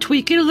we're going to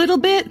tweak it a little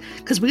bit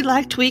because we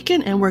like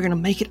tweaking and we're going to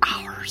make it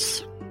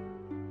ours.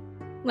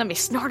 Let me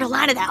snort a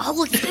line of that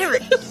Holy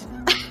Spirit.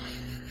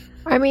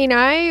 I mean,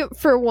 I,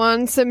 for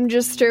once, am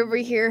just over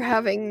here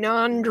having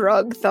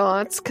non-drug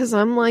thoughts, because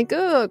I'm like,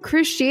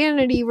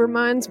 Christianity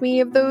reminds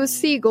me of those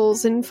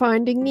seagulls in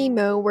Finding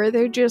Nemo, where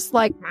they're just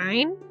like,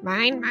 mine,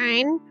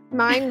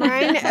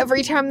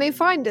 every time they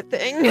find a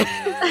thing.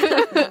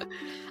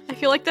 I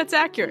feel like that's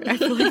accurate. I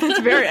feel like that's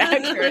very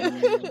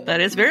accurate.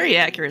 That is very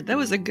accurate. That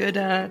was a good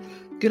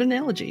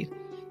analogy.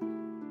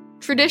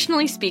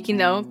 Traditionally speaking,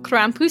 though,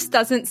 Krampus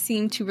doesn't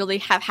seem to really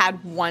have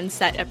had one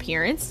set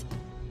appearance.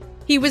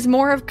 He was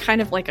more of kind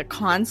of like a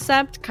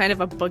concept, kind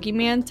of a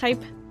boogeyman type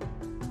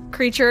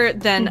creature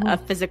than a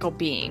physical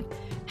being.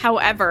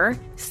 However,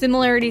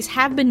 similarities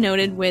have been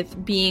noted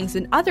with beings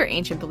in other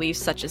ancient beliefs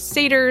such as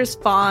satyrs,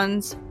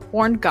 fauns,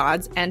 horned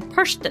gods, and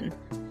Pershtan,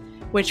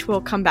 which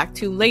we'll come back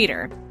to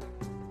later.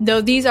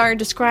 Though these are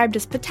described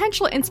as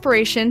potential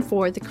inspiration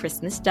for the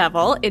Christmas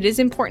devil, it is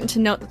important to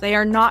note that they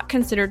are not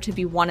considered to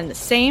be one and the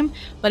same,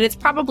 but it's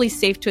probably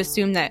safe to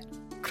assume that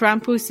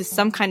Krampus is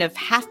some kind of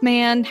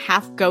half-man,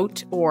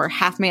 half-goat, or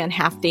half-man,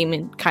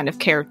 half-demon kind of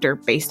character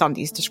based on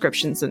these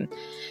descriptions and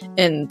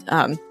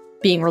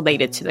being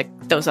related to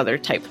those other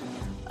type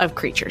of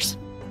creatures.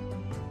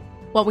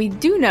 What we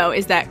do know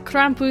is that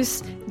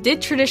Krampus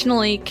did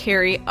traditionally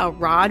carry a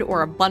rod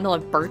or a bundle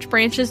of birch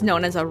branches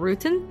known as a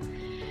ruten,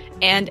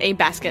 and a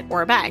basket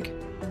or a bag.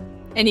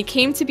 And he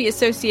came to be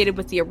associated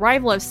with the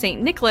arrival of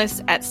St. Nicholas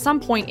at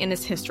some point in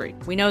his history.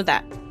 We know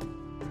that.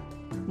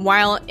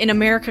 While in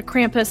America,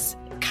 Krampus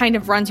kind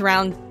of runs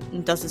around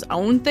and does his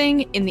own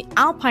thing, in the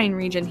Alpine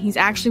region, he's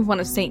actually one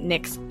of St.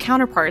 Nick's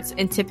counterparts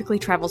and typically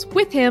travels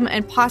with him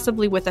and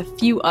possibly with a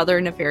few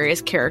other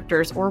nefarious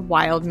characters or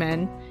wild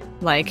men,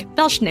 like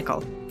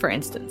Belschnickel, for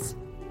instance.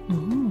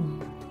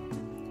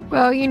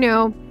 Well, you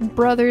know,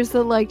 brothers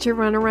that like to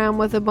run around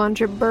with a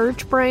bunch of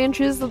birch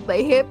branches that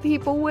they hit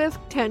people with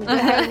tend to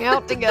hang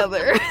out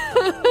together.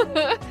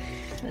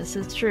 This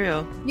is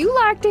true. You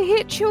like to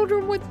hit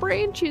children with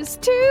branches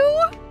too?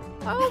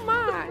 Oh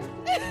my.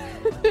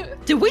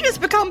 Did we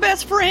just become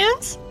best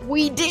friends?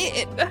 We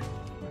did.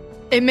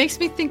 It makes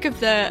me think of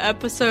the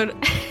episode,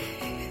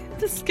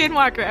 the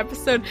Skinwalker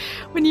episode,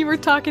 when you were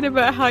talking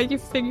about how you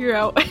figure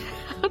out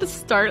how to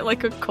start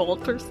like a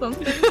cult or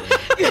something.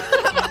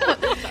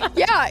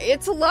 Yeah,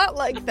 it's a lot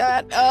like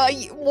that.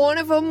 One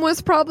of them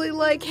was probably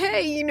like,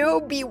 hey, you know,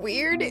 be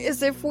weird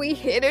is if we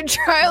hit a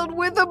child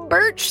with a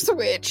birch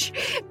switch.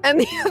 And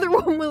the other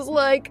one was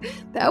like,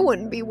 that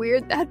wouldn't be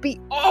weird, that'd be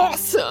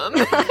awesome.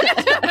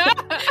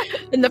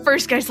 And the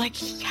first guy's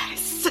like,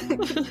 yes.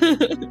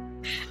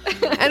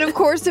 And of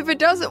course, if it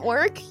doesn't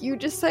work, you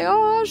just say,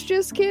 oh, I was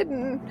just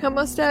kidding. I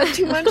must have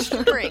too much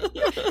to drink.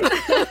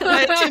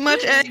 I had too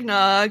much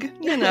eggnog.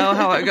 You know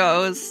how it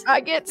goes. I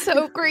get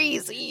so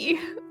crazy.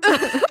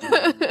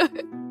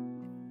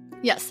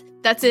 Yes,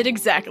 that's it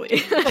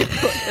exactly.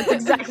 That's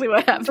exactly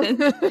what happened.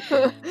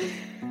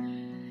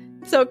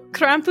 So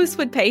Krampus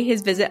would pay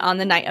his visit on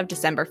the night of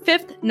December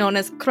 5th, known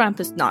as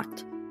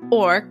Krampusnacht,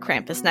 or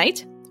Krampus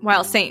Night,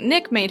 while St.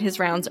 Nick made his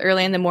rounds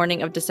early in the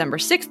morning of December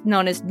 6th,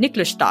 known as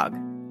Niklasdag,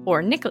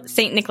 or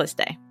St. Nicholas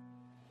Day.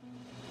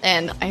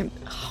 And I'm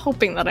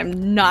hoping that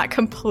I'm not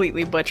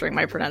completely butchering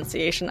my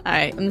pronunciation.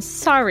 I am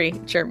sorry,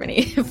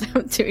 Germany, if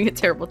I'm doing a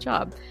terrible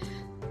job.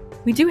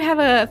 We do have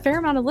a fair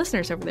amount of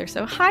listeners over there,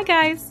 so hi,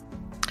 guys.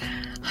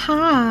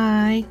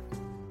 Hi.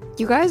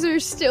 You guys are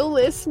still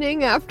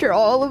listening after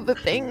all of the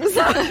things.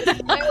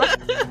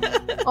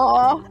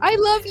 Aw, I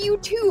love you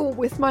too,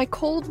 with my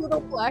cold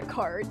little black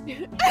heart.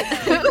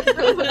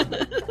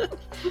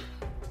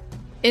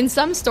 In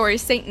some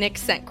stories, St. Nick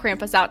sent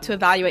Krampus out to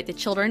evaluate the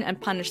children and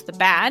punish the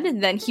bad,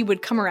 and then he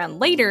would come around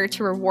later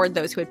to reward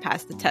those who had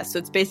passed the test. So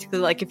it's basically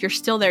like, if you're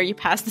still there, you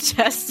passed the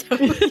test. So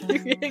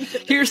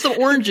here's some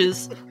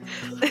oranges.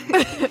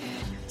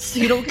 So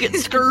you don't get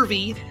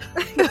scurvy.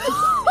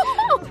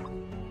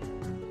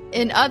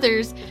 In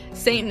others,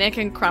 St. Nick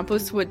and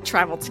Krampus would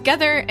travel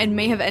together and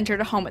may have entered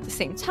a home at the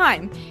same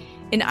time.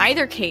 In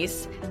either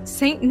case,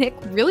 St. Nick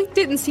really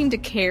didn't seem to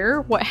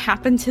care what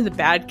happened to the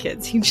bad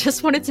kids. He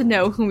just wanted to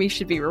know whom he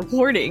should be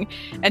rewarding,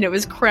 and it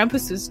was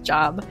Krampus's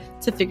job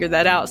to figure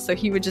that out. So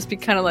he would just be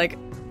kind of like,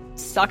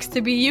 sucks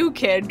to be you,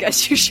 kid.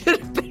 Guess you should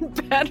have been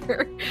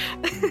better.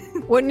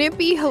 Wouldn't it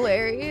be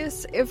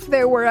hilarious if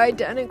there were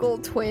identical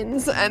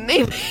twins and they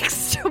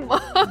mixed them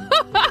up?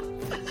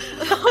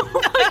 Oh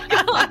my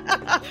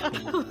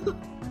god!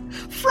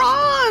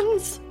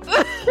 Franz!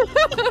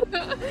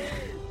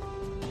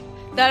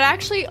 That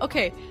actually,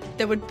 okay,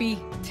 that would be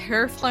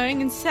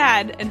terrifying and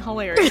sad and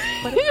hilarious,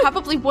 but it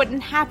probably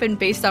wouldn't happen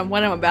based on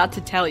what I'm about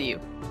to tell you.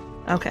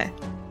 Okay.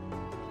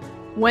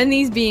 When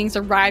these beings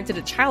arrived at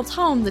a child's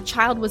home, the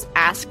child was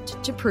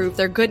asked to prove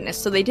their goodness,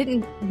 so they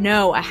didn't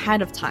know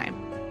ahead of time.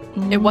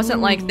 It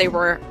wasn't like they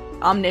were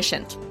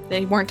omniscient.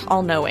 They weren't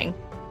all-knowing.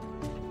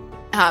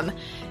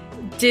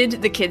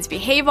 Did the kids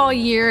behave all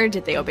year?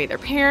 Did they obey their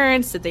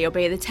parents? Did they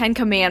obey the 10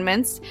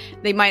 Commandments?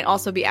 They might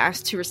also be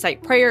asked to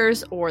recite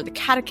prayers or the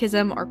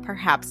catechism or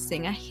perhaps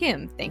sing a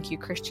hymn. Thank you,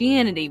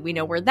 Christianity. We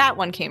know where that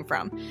one came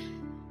from.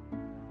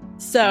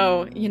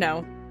 So, you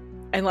know,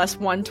 unless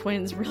one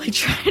twin's really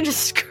trying to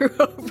screw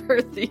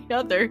over the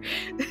other.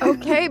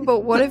 Okay,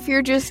 but what if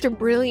you're just a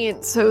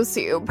brilliant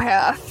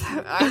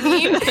sociopath? I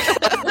mean,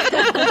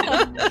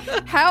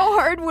 how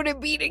hard would it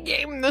be to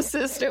game the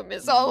system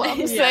is all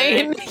I'm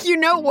saying. You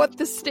know what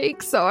the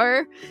stakes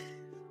are.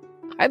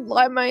 I'd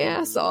lie my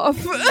ass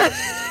off.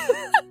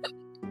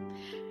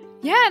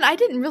 Yeah, and I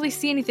didn't really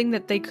see anything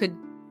that they could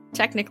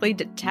technically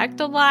detect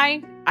a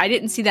lie. I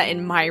didn't see that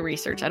in my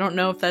research. I don't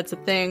know if that's a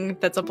thing,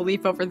 that's a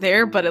belief over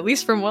there, but at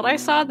least from what I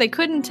saw, they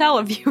couldn't tell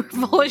if you were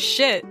full of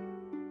shit.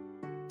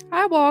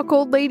 I walk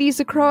old ladies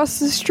across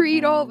the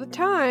street all the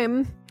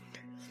time.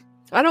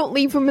 I don't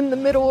leave them in the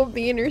middle of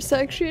the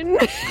intersection.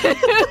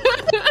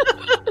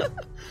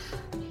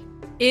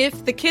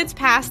 If the kids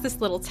passed this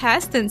little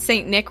test, then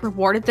St. Nick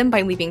rewarded them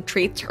by leaving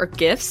treats or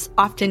gifts,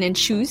 often in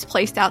shoes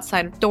placed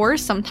outside of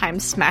doors,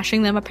 sometimes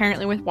smashing them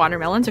apparently with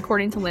watermelons,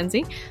 according to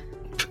Lindsay.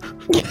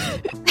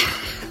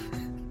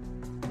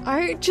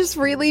 I just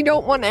really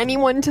don't want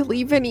anyone to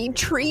leave any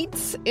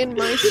treats in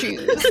my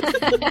shoes.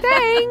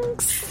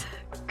 Thanks!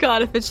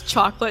 God, if it's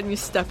chocolate and you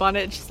step on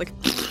it, it's just like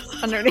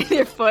underneath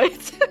your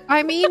foot.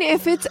 I mean,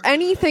 if it's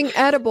anything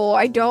edible,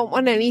 I don't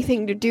want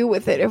anything to do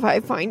with it if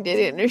I find it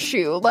in a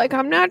shoe. Like,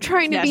 I'm not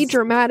trying to be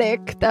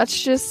dramatic.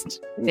 That's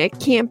just, it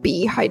can't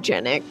be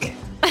hygienic.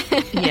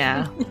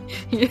 Yeah.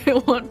 You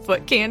don't want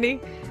foot candy?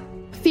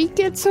 Feet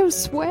get so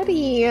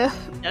sweaty.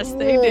 Yes,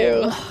 they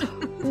do.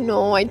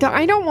 No, I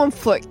don't want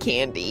foot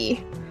candy.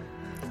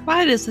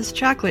 Why does this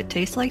chocolate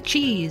taste like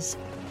cheese?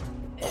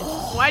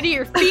 Why do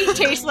your feet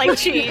taste like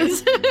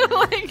cheese?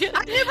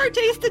 I never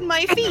tasted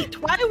my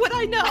feet. Why would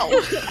I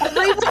know?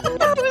 Everyone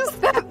knows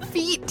that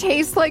feet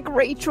taste like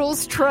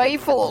Rachel's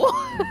trifle.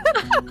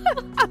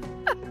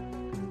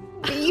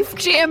 Beef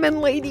jam and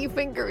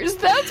ladyfingers.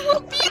 That's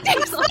what feet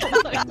taste like.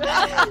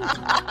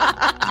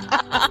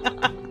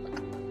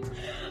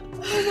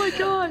 Oh my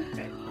god.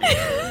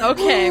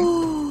 Okay.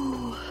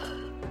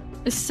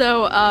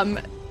 So,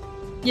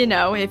 you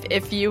know,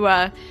 if you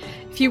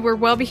were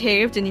well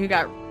behaved and you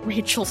got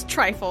Rachel's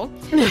trifle,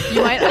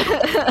 you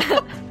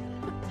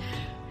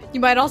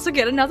might also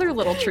get another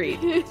little treat.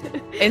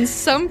 In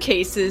some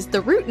cases, the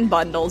Rootin'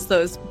 Bundles,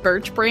 those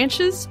birch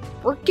branches,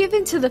 were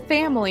given to the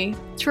family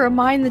to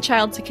remind the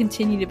child to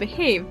continue to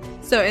behave.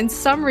 So in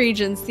some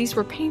regions, these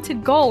were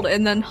painted gold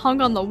and then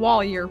hung on the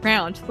wall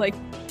year-round. Like,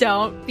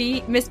 don't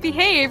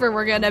misbehave or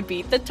we're gonna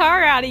beat the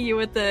tar out of you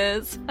with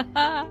this.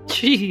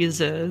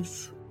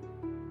 Jesus.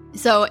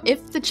 So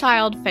if the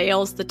child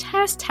fails the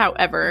test,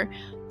 however,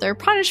 their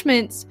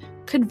punishments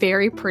could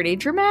vary pretty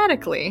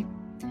dramatically.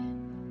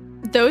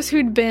 Those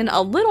who'd been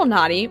a little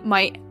naughty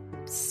might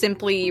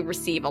simply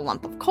receive a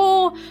lump of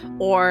coal,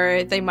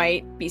 or they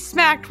might be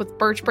smacked with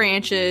birch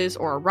branches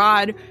or a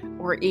rod,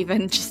 or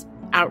even just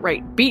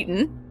outright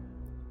beaten,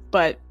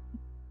 but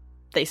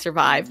they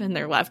survive and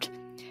they're left.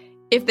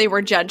 If they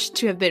were judged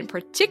to have been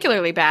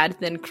particularly bad,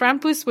 then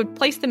Krampus would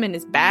place them in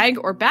his bag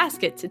or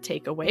basket to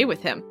take away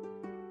with him.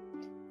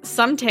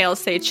 Some tales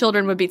say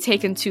children would be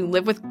taken to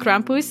live with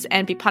Krampus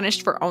and be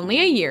punished for only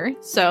a year.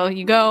 So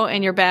you go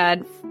and you're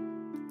bad,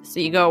 so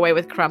you go away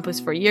with Krampus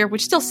for a year,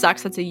 which still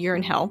sucks. That's a year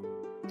in hell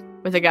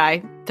with a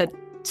guy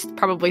that's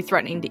probably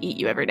threatening to eat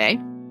you every day.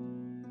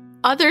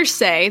 Others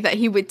say that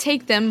he would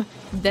take them,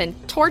 then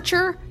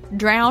torture,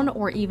 drown,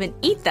 or even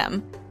eat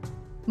them,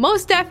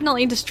 most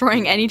definitely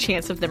destroying any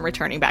chance of them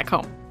returning back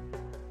home.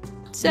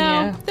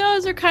 So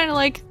those are kind of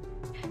like,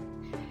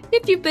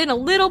 if you've been a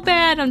little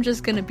bad, I'm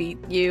just gonna beat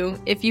you.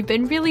 If you've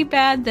been really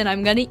bad, then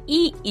I'm gonna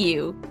eat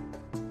you.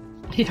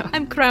 Yeah.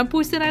 I'm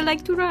Krampus and I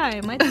like to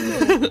rhyme.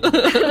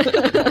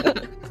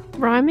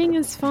 Rhyming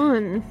is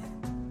fun.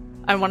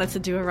 I wanted to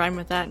do a rhyme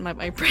with that and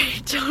my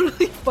brain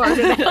totally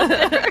farted out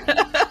there.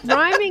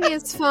 Rhyming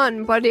is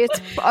fun, but it's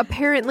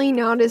apparently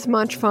not as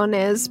much fun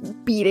as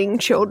beating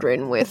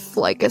children with,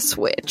 like, a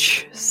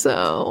switch,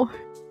 so...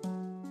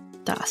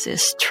 Das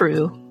ist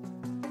true.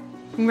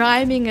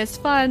 Rhyming is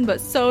fun, but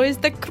so is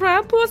the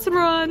Krampus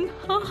run.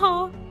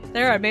 Haha.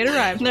 There, I made a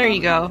rhyme. There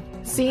you go.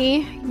 See?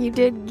 You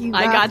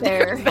I got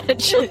there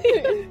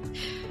eventually.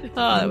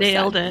 Oh,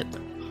 nailed it.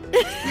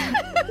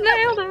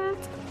 Nailed it.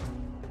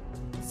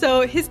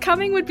 So his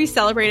coming would be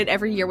celebrated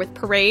every year with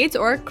parades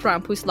or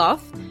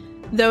Krampuslauf,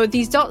 though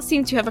these don't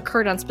seem to have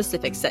occurred on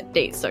specific set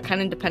dates, so it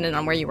kind of depended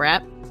on where you were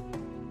at.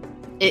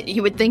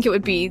 You would think it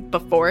would be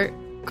before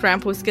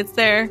Krampus gets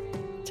there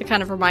to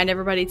kind of remind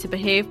everybody to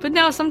behave, but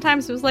no,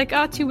 sometimes it was like,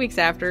 2 weeks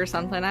after or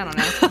something, I don't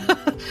know.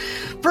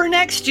 For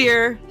next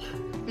year.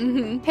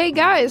 Mm-hmm. Hey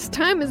guys,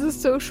 time is a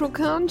social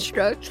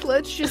construct.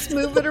 Let's just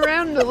move it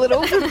around a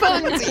little for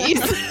funsies.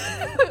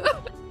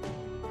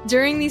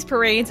 During these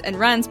parades and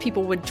runs,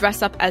 people would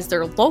dress up as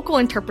their local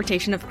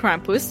interpretation of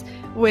Krampus,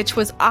 which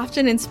was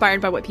often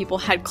inspired by what people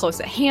had close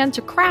at hand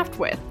to craft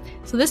with.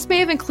 So this may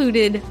have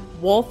included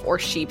wolf or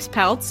sheep's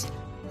pelts,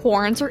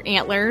 horns or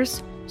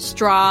antlers,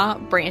 straw,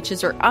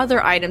 branches, or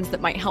other items that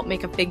might help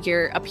make a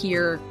figure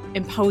appear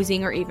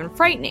imposing or even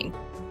frightening.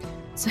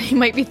 So you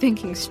might be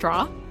thinking,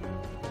 straw?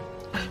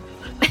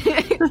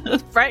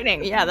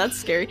 Frightening. Yeah, that's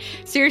scary.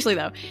 Seriously,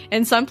 though,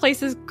 in some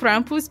places,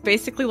 Krampus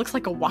basically looks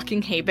like a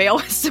walking hay bale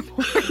with some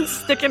horns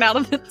sticking out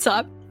of the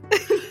top.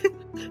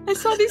 I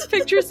saw these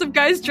pictures of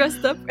guys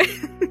dressed up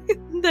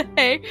in the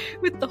hay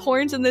with the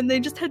horns, and then they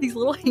just had these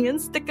little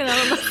hands sticking out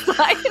on the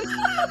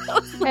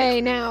side. Hey,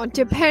 now,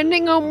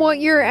 depending on what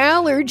your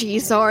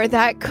allergies are,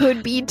 that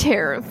could be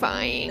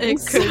terrifying.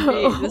 It could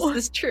be. This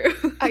is true.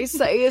 I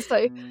say as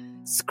I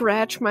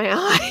scratch my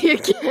eye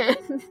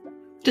again.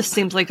 Just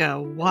seems like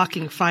a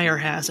walking fire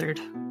hazard.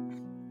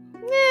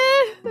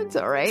 It's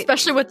alright.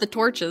 Especially with the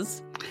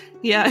torches.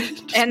 Yeah.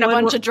 And a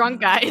bunch of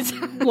drunk guys.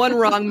 One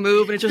wrong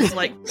move and it's just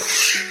like...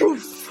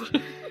 Oof.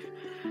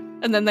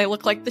 And then they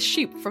look like the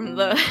sheep from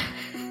the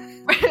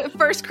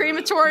first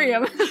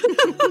crematorium.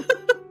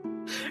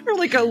 Or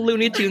like a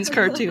Looney Tunes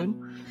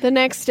cartoon. The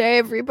next day,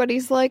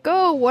 everybody's like,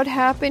 oh, what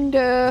happened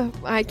to...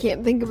 I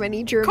can't think of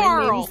any German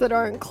names that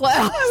aren't Klaus.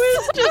 I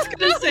was just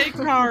going to say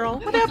Carl.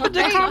 What happened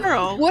to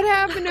Carl? What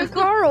happened to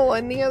Carl?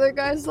 And the other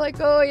guy's like,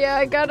 oh, yeah,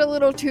 I got a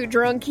little too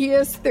drunk. He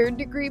has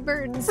third-degree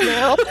burns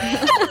now.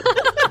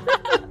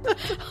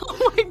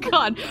 Oh, my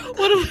God.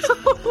 What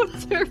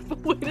a terrible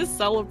way to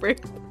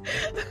celebrate.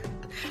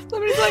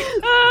 Somebody's like,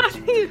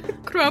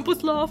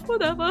 Krampus laugh,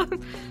 whatever.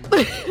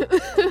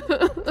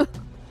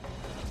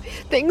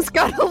 Things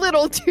got a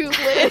little too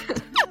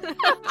lit.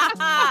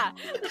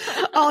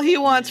 All he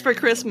wants for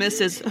Christmas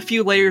is a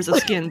few layers of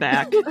skin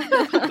back.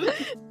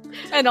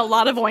 And a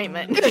lot of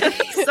ointment.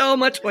 So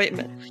much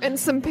ointment. And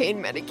some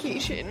pain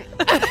medication.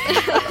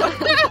 Oh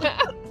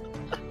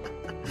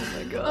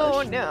my gosh.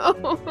 Oh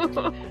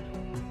no.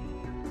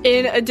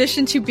 In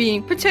addition to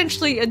being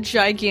potentially a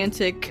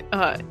gigantic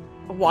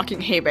walking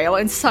hay bale,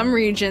 in some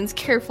regions,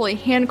 carefully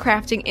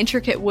handcrafting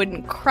intricate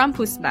wooden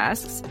Krampus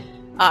masks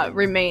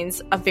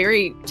remains a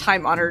very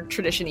time-honored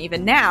tradition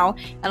even now,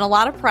 and a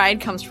lot of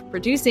pride comes from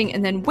producing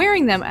and then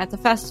wearing them at the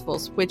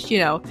festivals, which, you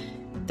know,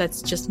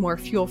 that's just more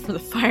fuel for the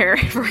fire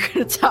if we're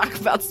going to talk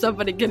about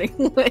somebody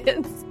getting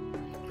lit.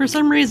 For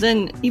some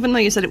reason, even though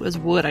you said it was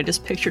wood, I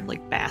just pictured,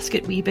 like,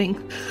 basket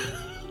weaving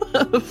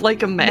of,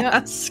 like, a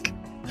mask.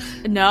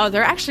 No,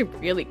 they're actually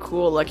really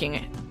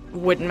cool-looking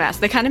wooden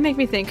masks. They kind of make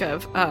me think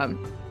of...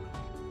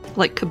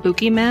 like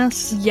kabuki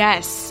masks?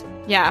 Yes.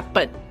 Yeah,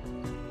 but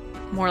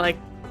more like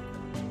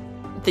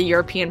the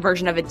European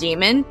version of a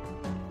demon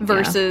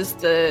versus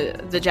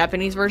the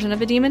Japanese version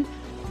of a demon.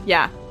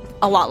 Yeah,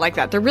 a lot like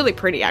that. They're really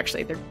pretty,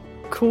 actually. They're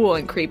cool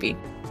and creepy.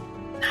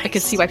 Nice. I can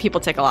see why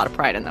people take a lot of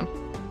pride in them.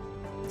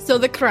 So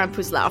the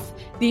Krampuslauf.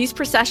 These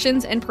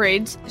processions and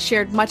parades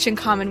shared much in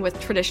common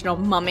with traditional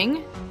mumming,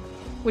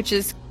 which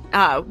is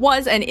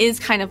was and is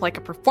kind of like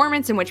a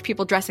performance in which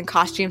people dress in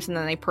costumes and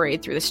then they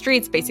parade through the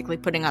streets, basically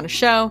putting on a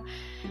show.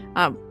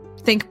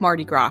 Think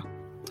Mardi Gras.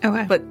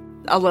 Okay. But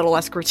a little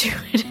less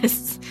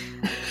gratuitous.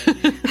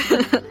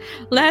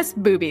 Less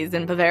boobies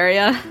in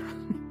Bavaria.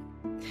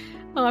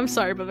 Oh, I'm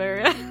sorry,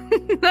 Bavaria.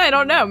 I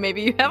don't know.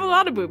 Maybe you have a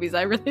lot of boobies.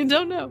 I really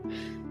don't know.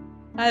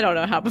 I don't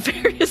know how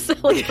Bavaria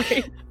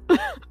celebrates.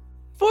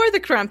 For the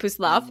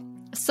Krampuslauf,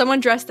 someone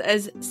dressed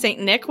as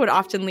Saint Nick would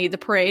often lead the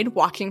parade,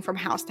 walking from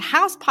house to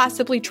house,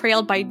 possibly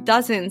trailed by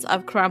dozens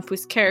of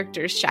Krampus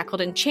characters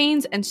shackled in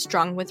chains and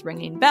strung with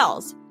ringing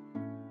bells.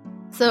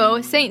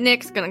 So Saint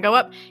Nick's gonna go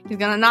up, he's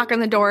gonna knock on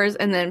the doors,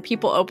 and then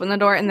people open the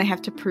door and they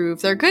have to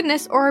prove their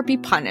goodness or be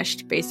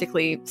punished.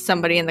 Basically,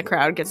 somebody in the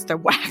crowd gets to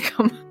whack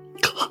them.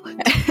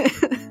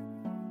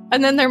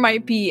 And then there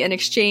might be an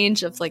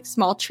exchange of like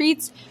small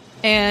treats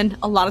and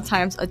a lot of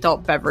times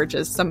adult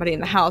beverages. Somebody in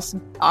the house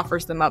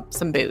offers them up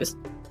some booze.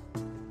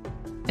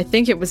 I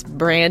think it was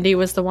brandy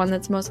was the one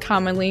that's most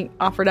commonly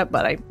offered up,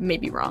 but I may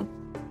be wrong.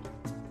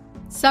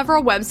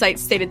 Several websites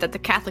stated that the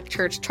Catholic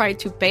Church tried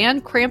to ban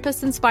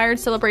Krampus-inspired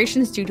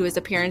celebrations due to his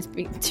appearance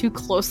being too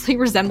closely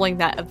resembling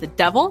that of the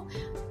devil.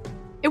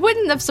 It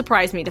wouldn't have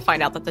surprised me to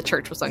find out that the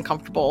church was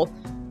uncomfortable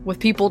with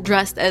people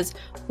dressed as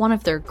one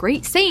of their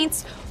great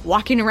saints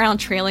walking around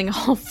trailing a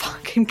whole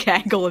fucking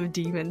gaggle of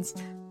demons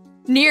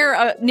near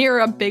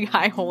a big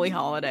high holy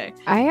holiday.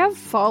 I have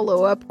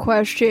follow-up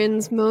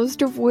questions,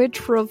 most of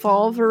which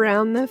revolve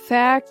around the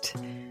fact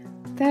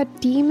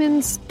that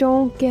demons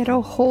don't get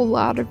a whole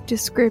lot of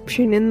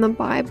description in the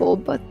Bible,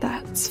 but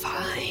that's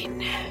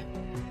fine.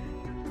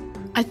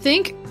 I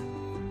think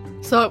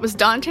so. It was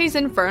Dante's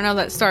Inferno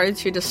that started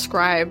to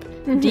describe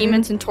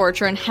demons and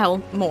torture and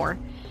hell more.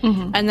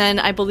 Mm-hmm. And then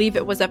I believe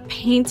it was a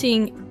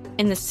painting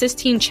in the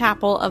Sistine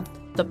Chapel of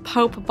the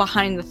Pope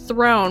behind the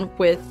throne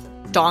with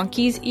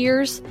donkey's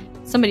ears.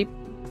 Somebody,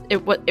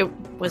 it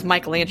was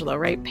Michelangelo,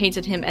 right?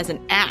 Painted him as an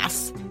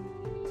ass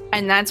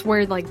And that's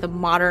where, like, the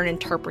modern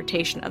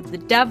interpretation of the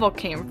devil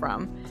came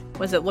from,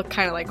 was it looked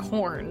kind of like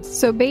horns.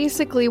 So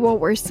basically what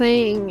we're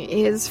saying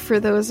is, for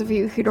those of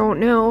you who don't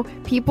know,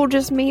 people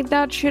just made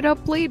that shit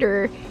up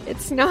later.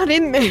 It's not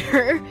in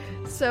there.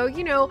 So,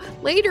 you know,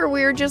 later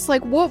we were just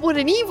like, what would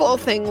an evil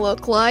thing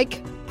look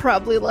like?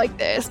 Probably like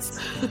this.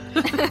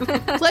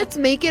 Let's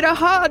make it a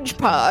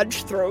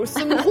hodgepodge. Throw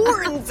some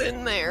horns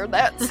in there.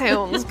 That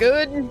sounds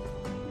good.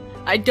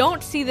 I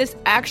don't see this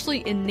actually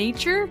in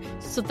nature,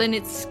 so then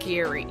it's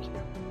scary.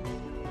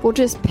 We'll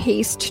just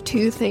paste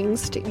two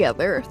things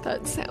together.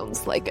 That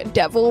sounds like a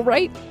devil,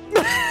 right?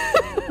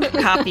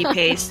 Copy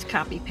paste.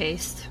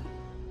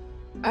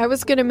 I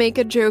was gonna make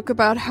a joke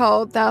about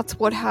how that's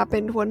what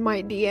happened when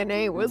my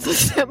DNA was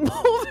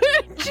assembled.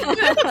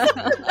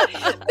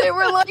 They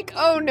were like,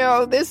 "Oh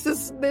no, this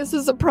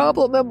is a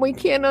problem, and we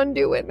can't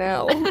undo it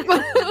now."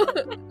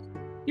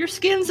 Your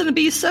skin's gonna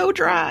be so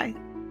dry.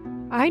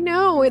 I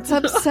know, it's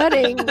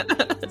upsetting.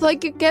 It's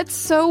like it gets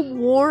so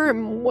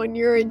warm when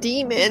you're a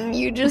demon.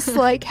 You just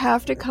like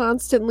have to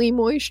constantly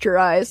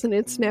moisturize, and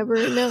it's never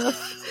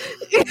enough.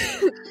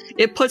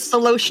 It puts the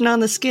lotion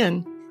on the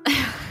skin,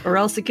 or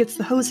else it gets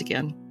the hose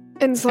again.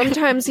 And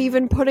sometimes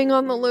even putting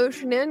on the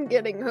lotion and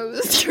getting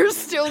hosed, you're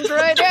still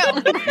dried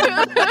out.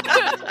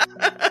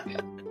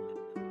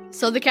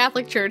 So the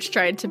Catholic Church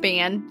tried to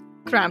ban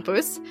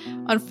Krampus.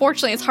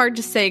 Unfortunately, it's hard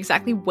to say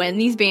exactly when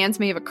these bans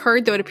may have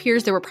occurred, though it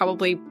appears there were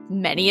probably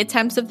many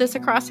attempts of this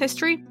across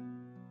history.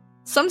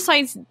 Some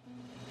sites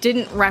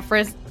didn't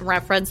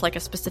reference like a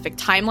specific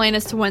timeline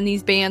as to when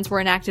these bans were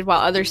enacted,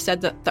 while others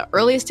said that the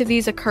earliest of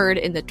these occurred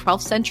in the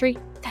 12th century.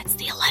 That's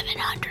the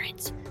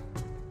 1100s.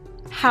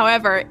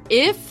 However,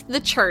 if the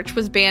church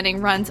was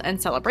banning runs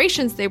and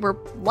celebrations, they were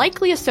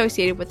likely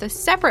associated with a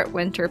separate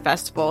winter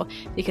festival,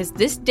 because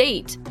this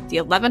date, the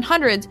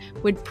 1100s,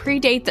 would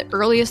predate the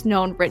earliest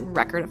known written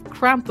record of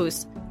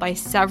Krampus by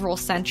several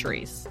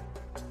centuries.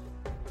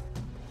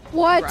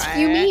 What? Right.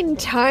 You mean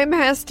time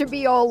has to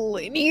be all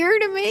linear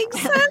to make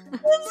sense?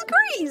 That's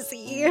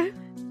crazy.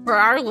 For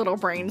our little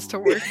brains to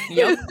work.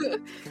 Yep.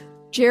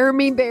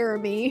 Jeremy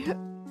Bearimy.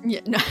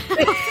 Yeah, no.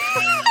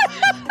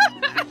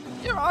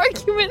 Your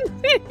argument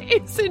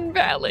is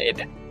invalid.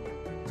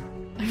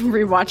 I'm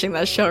rewatching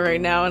that show right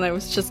now, and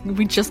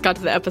we just got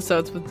to the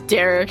episodes with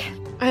Derek.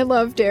 I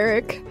love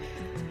Derek.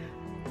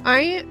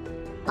 I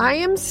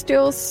am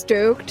still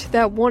stoked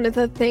that one of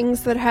the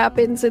things that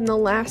happens in the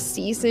last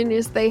season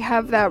is they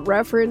have that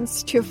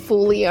reference to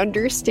fully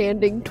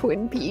understanding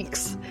Twin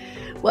Peaks.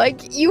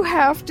 Like, you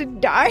have to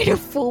die to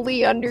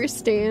fully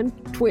understand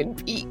Twin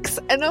Peaks.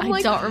 And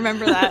I don't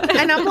remember that.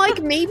 And I'm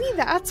like, maybe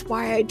that's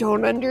why I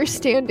don't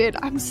understand it.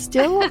 I'm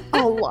still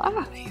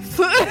alive.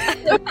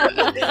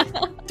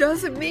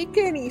 Doesn't make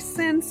any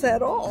sense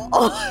at all.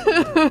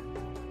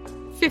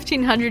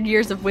 1,500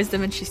 years of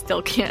wisdom and she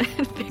still can't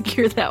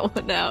figure that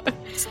one out.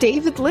 It's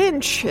David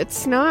Lynch.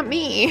 It's not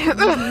me.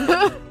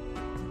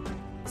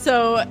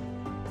 So,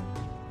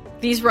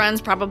 these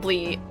runs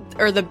the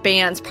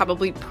bans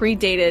probably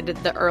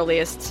predated the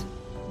earliest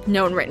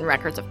known written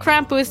records of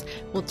Krampus.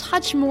 We'll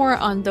touch more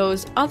on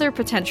those other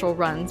potential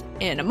runs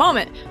in a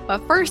moment.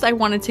 But first, I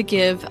wanted to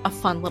give a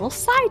fun little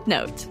side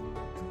note.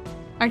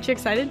 Aren't you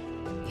excited?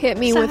 Hit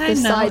me with the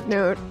side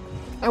note.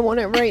 I want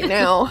it right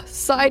now.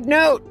 Side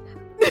note!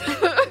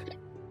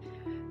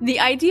 The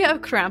idea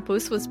of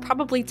Krampus was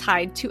probably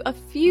tied to a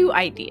few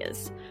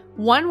ideas.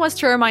 One was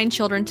to remind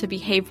children to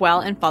behave well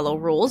and follow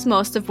rules,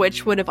 most of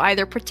which would have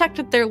either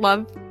protected their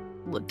lives,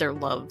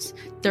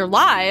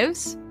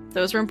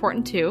 those are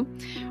important too,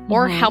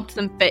 or helped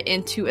them fit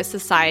into a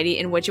society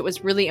in which it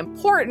was really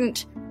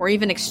important, or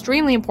even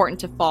extremely important,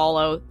 to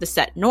follow the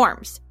set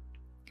norms.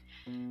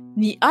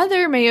 The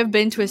other may have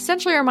been to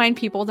essentially remind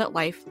people that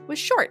life was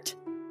short.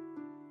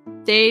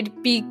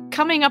 They'd be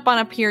coming up on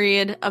a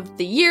period of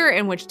the year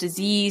in which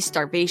disease,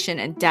 starvation,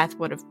 and death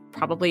would have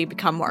probably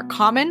become more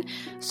common,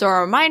 so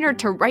a reminder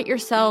to right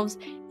yourselves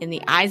in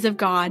the eyes of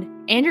God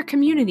and your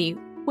community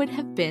would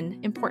have been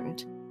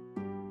important.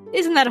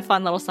 Isn't that a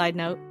fun little side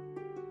note?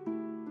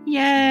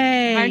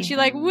 Yay! Aren't you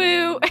like,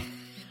 woo?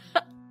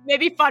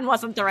 Maybe fun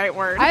wasn't the right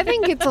word. I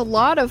think it's a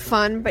lot of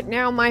fun, but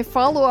now my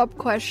follow-up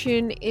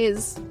question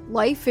is,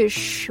 life is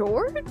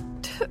short?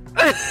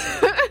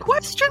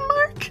 Question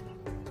mark?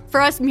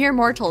 For us mere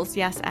mortals,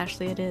 yes,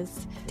 Ashley, it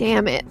is.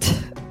 Damn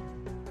it.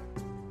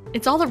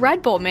 It's all the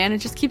Red Bull, man. It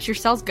just keeps your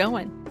cells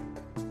going.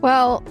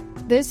 Well,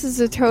 this is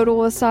a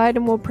total aside,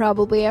 and we'll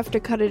probably have to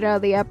cut it out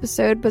of the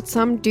episode, but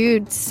some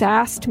dude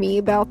sassed me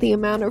about the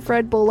amount of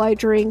Red Bull I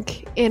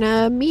drink in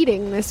a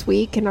meeting this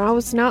week, and I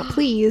was not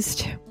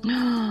pleased.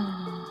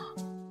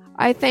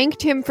 I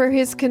thanked him for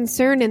his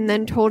concern and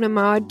then told him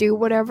I'd do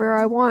whatever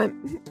I want.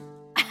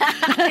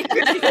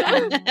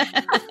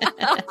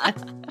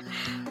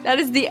 That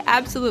is the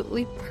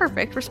absolutely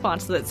perfect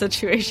response to that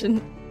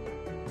situation.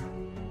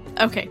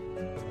 Okay,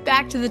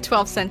 back to the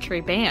 12th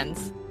century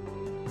bans.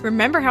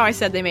 Remember how I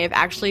said they may have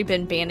actually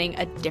been banning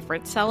a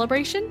different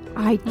celebration?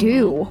 I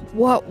do.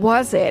 What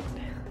was it?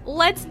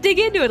 Let's dig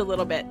into it a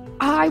little bit.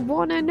 I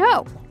want to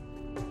know.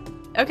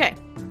 Okay,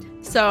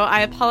 So I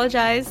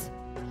apologize,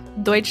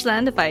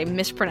 Deutschland, if I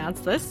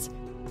mispronounce this.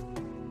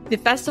 The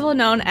festival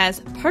known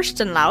as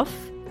Purstenlauf,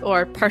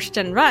 or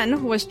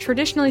Purstenrun, was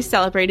traditionally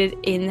celebrated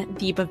in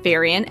the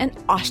Bavarian and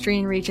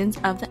Austrian regions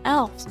of the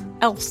Alps. The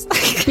Alps.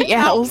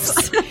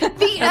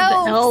 The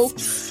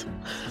Alps.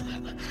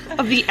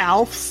 Of the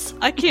Alps.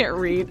 I can't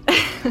read.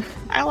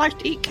 I like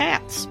to eat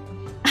cats.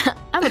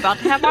 I'm about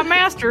to have my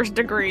master's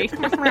degree.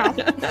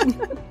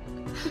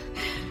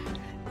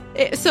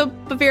 So,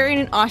 Bavarian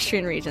and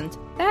Austrian regions.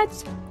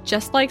 That's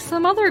just like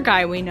some other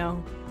guy we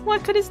know.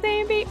 What could his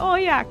name be? Oh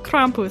yeah,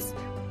 Krampus.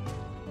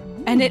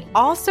 And it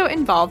also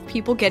involved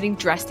people getting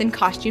dressed in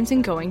costumes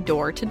and going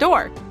door to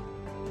door.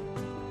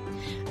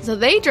 So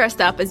they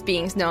dressed up as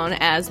beings known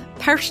as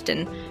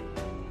Pursten.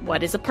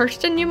 What is a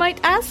Pursten, you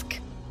might ask?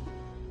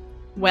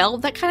 Well,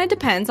 that kind of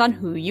depends on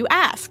who you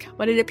ask.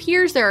 But it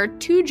appears there are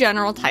two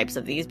general types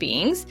of these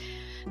beings.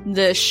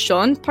 The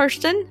Schön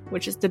Pursten,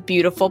 which is the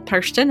beautiful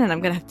Pursten, and I'm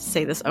going to have to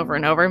say this over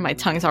and over. My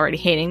tongue's already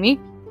hating me.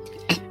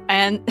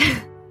 And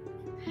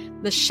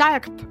the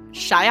Shayak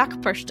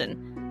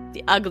Pursten,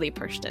 the ugly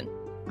Pursten.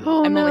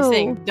 Oh, I'm only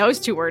saying those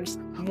two words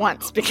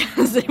once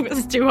because it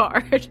was too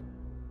hard.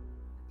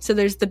 So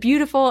there's the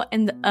beautiful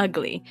and the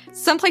ugly.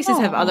 Some places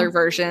have other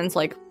versions,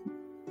 like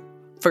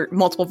for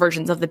multiple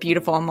versions of the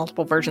beautiful and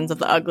multiple versions of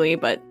the ugly,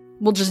 but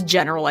we'll just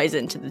generalize it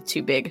into the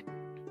two big.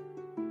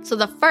 So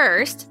the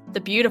first,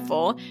 the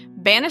beautiful,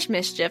 banish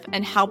mischief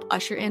and help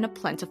usher in a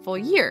plentiful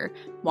year,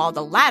 while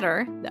the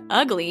latter, the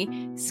ugly,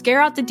 scare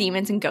out the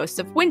demons and ghosts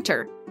of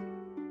winter.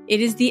 It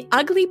is the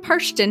ugly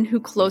Pursten who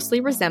closely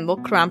resemble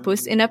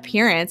Krampus in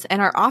appearance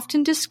and are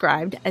often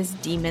described as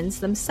demons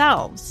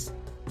themselves.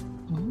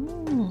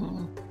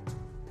 Ooh.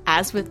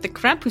 As with the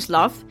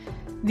Krampuslauf,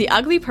 the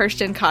ugly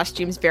Pursten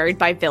costumes varied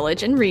by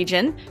village and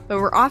region, but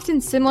were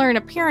often similar in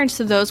appearance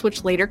to those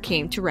which later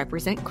came to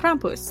represent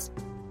Krampus.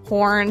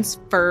 Horns,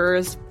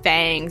 furs,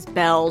 fangs,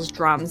 bells,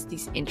 drums,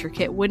 these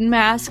intricate wooden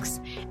masks,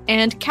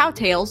 and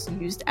cowtails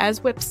used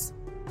as whips.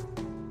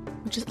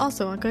 Which is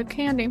also a good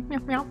candy. Meow,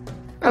 meow.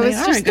 I was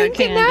just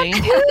thinking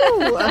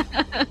that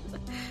too.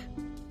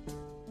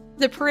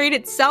 The parade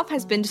itself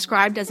has been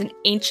described as an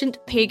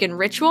ancient pagan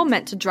ritual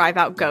meant to drive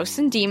out ghosts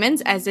and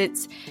demons, as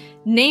its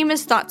name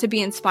is thought to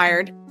be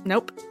inspired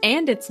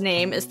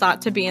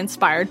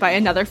by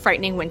another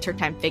frightening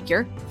wintertime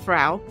figure,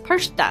 Frau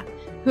Persta,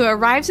 who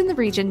arrives in the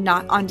region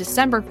not on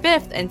December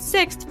 5th and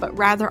 6th, but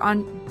rather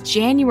on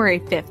January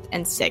 5th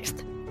and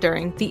 6th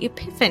during the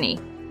Epiphany.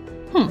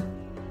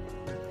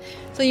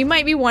 So you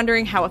might be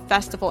wondering how a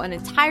festival an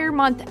entire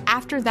month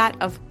after that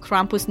of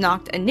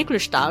Krampusnacht and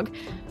Nikolstag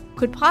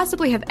could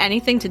possibly have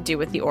anything to do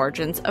with the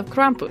origins of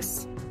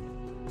Krampus.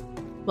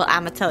 Well,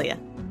 I'ma tell ya.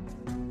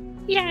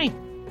 Yay!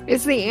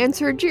 Is the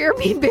answer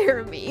Jeremy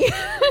Bearimy?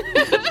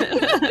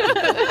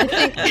 I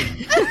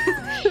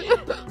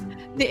think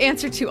the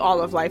answer to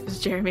all of life is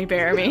Jeremy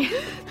Bearimy.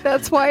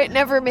 That's why it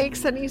never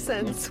makes any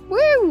sense.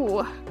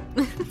 Woo!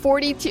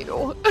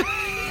 42.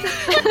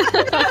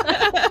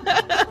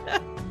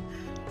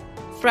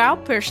 Frau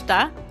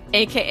Persta,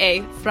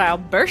 aka Frau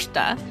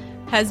Bersta,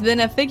 has been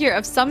a figure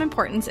of some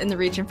importance in the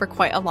region for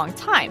quite a long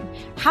time.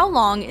 How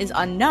long is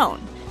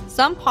unknown.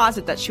 Some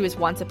posit that she was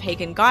once a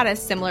pagan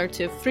goddess similar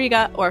to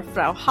Frigga or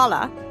Frau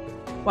Halla,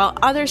 while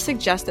others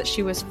suggest that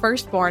she was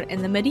first born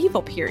in the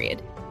medieval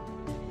period.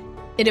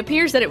 It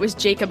appears that it was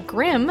Jacob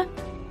Grimm,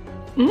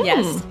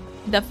 yes,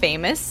 the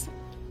famous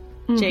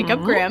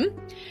Jacob Grimm,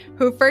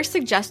 who first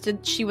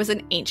suggested she was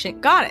an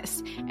ancient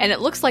goddess. And it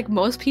looks like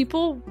most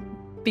people,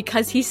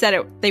 because he said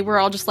it, they were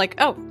all just like,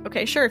 oh,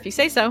 okay, sure, if you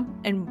say so,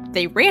 and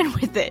they ran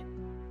with it.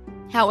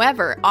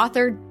 However,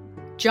 author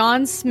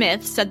John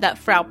Smith said that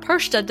Frau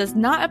Persta does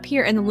not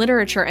appear in the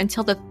literature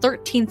until the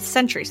 13th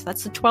century, so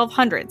that's the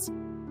 1200s.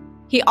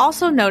 He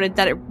also noted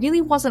that it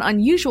really wasn't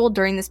unusual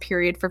during this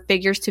period for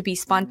figures to be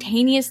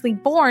spontaneously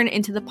born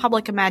into the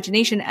public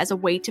imagination as a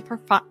way to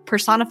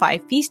personify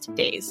feast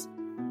days.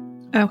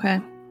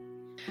 Okay.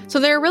 So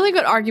there are really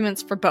good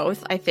arguments for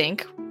both, I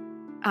think.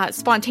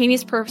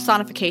 Spontaneous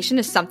personification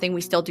is something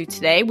we still do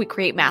today. We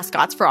create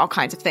mascots for all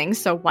kinds of things,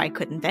 so why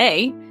couldn't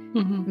they? I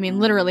mean,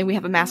 literally, we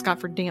have a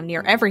mascot for damn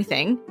near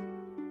everything.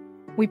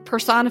 We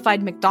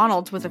personified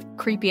McDonald's with a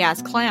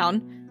creepy-ass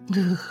clown.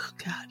 Oh,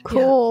 God.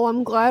 Cool, yeah.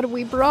 I'm glad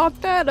we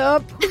brought that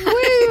up.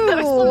 Woo!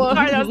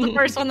 that was the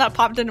first one that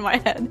popped into my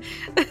head.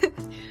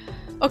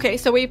 Okay,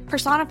 so we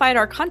personified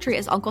our country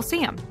as Uncle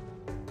Sam.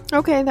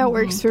 Okay, that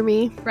works for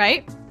me.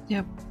 Right?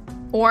 Yep.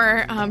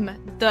 Or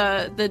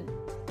the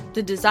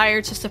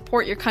desire to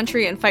support your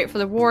country and fight for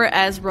the war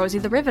as Rosie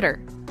the Riveter.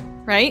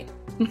 Right?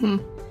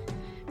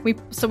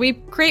 So we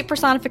create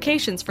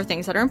personifications for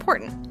things that are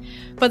important.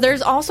 But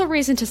there's also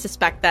reason to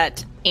suspect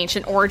that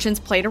ancient origins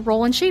played a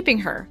role in shaping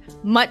her.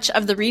 Much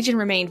of the region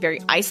remained very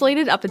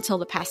isolated up until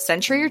the past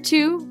century or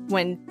two,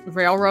 when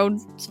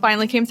railroads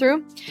finally came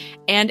through.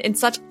 And in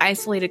such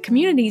isolated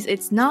communities,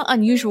 it's not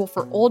unusual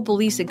for old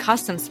beliefs and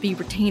customs to be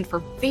retained for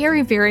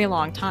very, very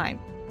long time.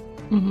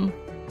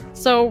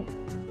 So,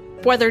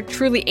 whether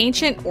truly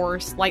ancient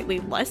or slightly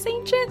less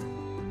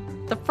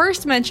ancient, the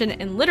first mention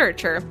in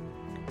literature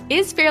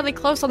is fairly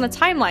close on the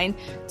timeline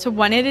to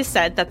when it is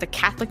said that the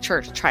Catholic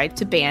Church tried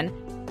to ban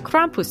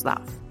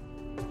Krampuslauf.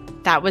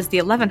 That was the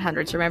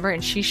 1100s, remember?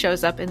 And she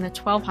shows up in the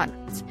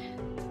 1200s.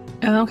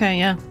 Oh, okay,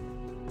 yeah.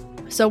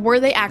 So were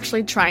they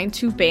actually trying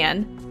to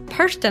ban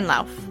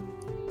Purstenlauf?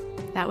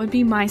 That would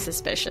be my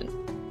suspicion.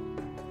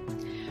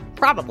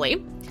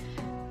 Probably.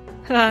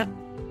 I'm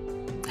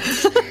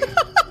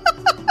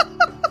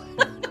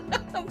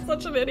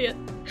such an idiot.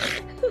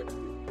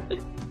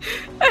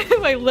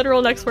 My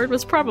literal next word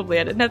was probably.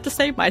 I didn't have to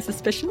say my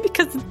suspicion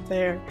because it's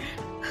there.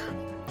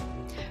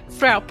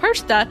 Frau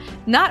Perchta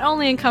not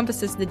only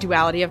encompasses the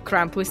duality of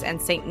Krampus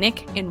and Saint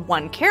Nick in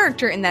one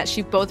character in that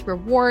she both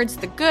rewards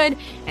the good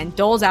and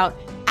doles out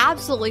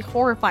absolutely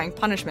horrifying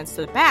punishments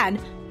to the bad,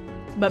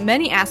 but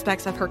many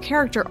aspects of her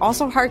character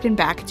also harken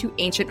back to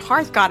ancient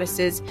hearth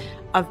goddesses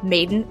of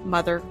Maiden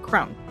Mother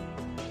Krone.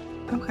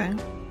 Okay.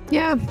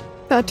 Yeah,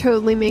 that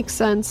totally makes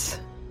sense.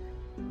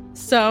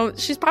 So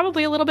she's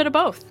probably a little bit of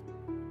both.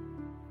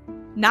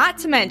 Not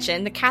to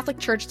mention, the Catholic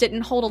Church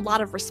didn't hold a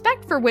lot of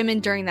respect for women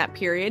during that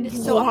period.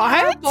 So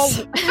what?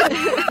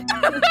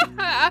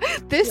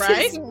 This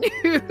is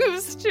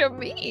news to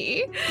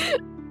me.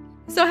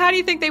 So how do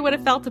you think they would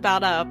have felt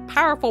about a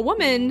powerful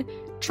woman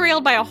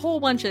trailed by a whole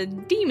bunch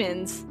of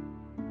demons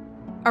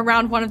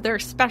around one of their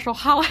special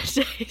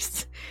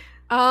holidays?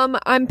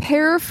 I'm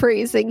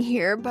paraphrasing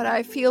here, but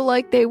I feel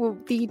like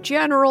the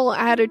general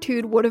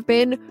attitude would have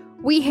been,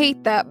 we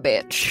hate that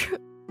bitch.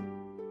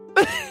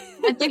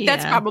 I think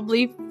that's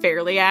probably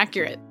fairly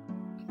accurate.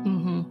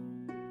 Mm-hmm.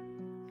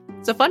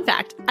 So fun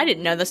fact, I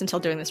didn't know this until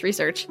doing this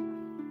research.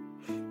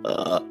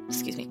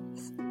 Excuse me.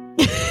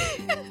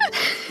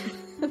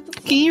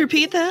 Can you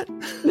repeat that?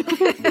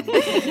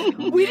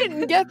 We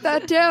didn't get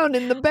that down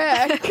in the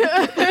back.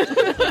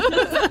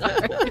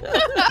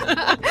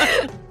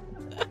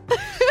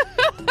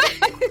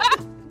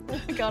 Oh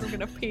my god, I'm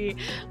gonna pee.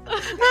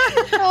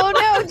 Oh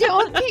no,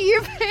 don't pee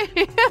your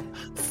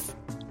pants.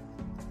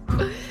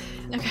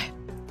 Okay.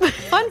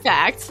 Fun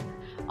fact,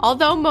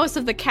 although most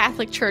of the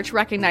Catholic Church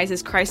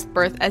recognizes Christ's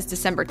birth as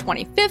December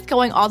 25th,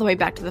 going all the way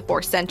back to the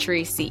 4th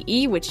century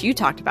CE, which you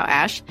talked about,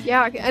 Ash.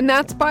 Yeah, and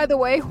that's, by the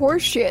way,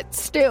 horseshit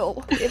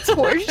still. It's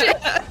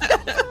horseshit.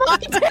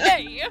 That's my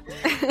day.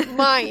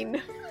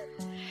 Mine.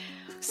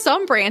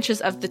 Some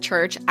branches of the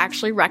church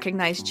actually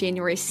recognize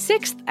January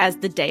 6th as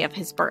the day of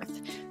his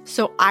birth.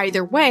 So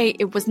either way,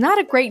 it was not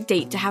a great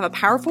date to have a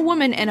powerful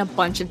woman and a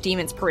bunch of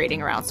demons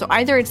parading around. So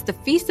either it's the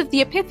Feast of the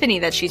Epiphany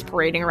that she's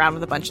parading around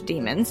with a bunch of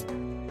demons,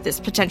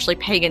 this potentially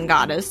pagan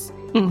goddess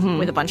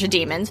with a bunch of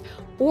demons,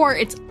 or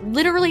it's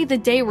literally the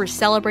day we're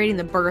celebrating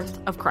the birth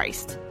of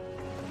Christ.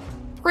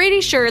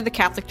 Pretty sure the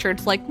Catholic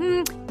Church's like,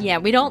 yeah,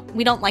 we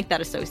don't like that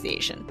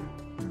association.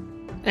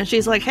 And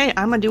she's like, hey,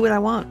 I'm gonna do what I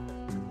want.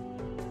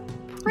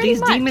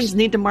 These demons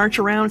need to march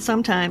around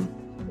sometime.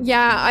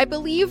 Yeah, I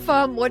believe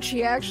what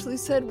she actually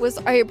said was,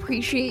 I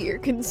appreciate your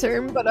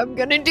concern, but I'm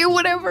gonna do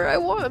whatever I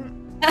want.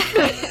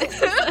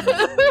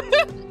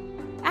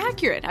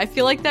 Accurate. I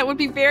feel like that would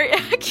be very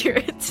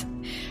accurate.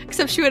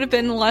 Except she would have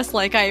been less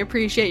like, I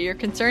appreciate your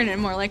concern,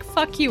 and more like,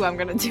 fuck you, I'm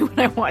gonna do what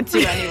I want to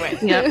anyway.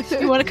 Yeah.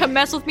 You wanna come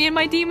mess with me and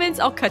my demons?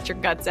 I'll cut your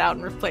guts out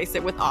and replace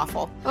it with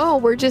awful. Oh,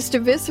 we're just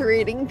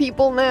eviscerating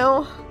people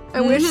now.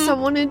 I wish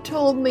someone had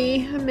told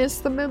me. I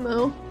missed the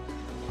memo.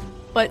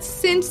 But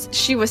since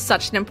she was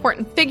such an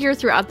important figure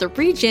throughout the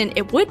region,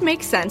 it would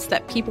make sense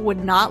that people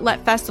would not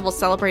let festivals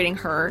celebrating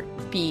her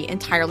be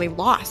entirely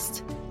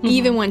lost,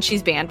 even when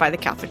she's banned by the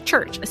Catholic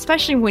Church,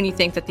 especially when you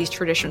think that these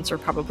traditions are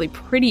probably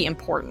pretty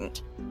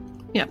important.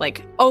 Yeah.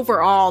 Like,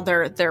 overall,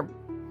 their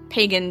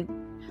pagan,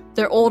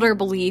 their older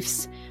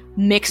beliefs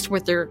mixed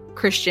with their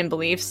Christian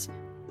beliefs,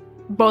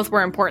 both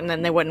were important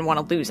and they wouldn't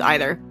want to lose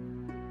either.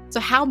 So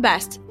how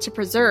best to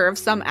preserve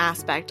some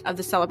aspect of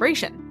the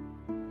celebration?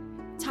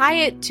 Tie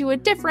it to a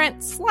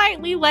different,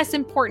 slightly less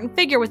important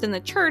figure within the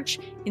church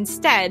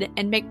instead,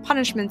 and make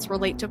punishments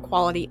relate to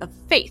quality of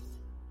faith.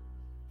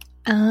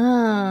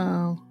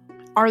 Oh.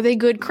 Are they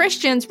good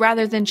Christians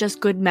rather than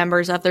just good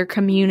members of their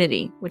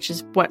community, which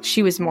is what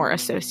she was more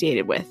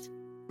associated with?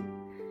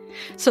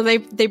 So they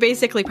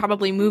basically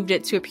probably moved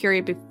it to a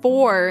period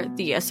before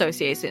the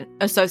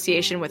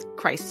association with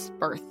Christ's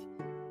birth,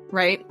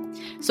 right?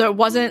 So it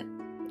wasn't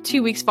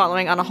 2 weeks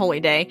following on a holy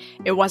day.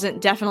 It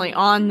wasn't definitely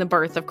on the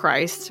birth of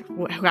Christ,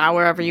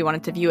 however you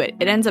wanted to view it.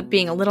 It ends up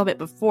being a little bit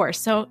before,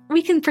 so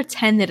we can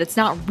pretend that it's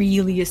not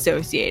really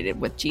associated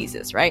with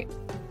Jesus, right?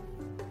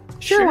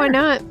 Sure, why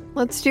not?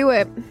 Let's do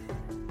it.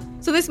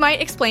 So this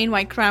might explain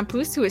why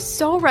Krampus, who is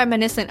so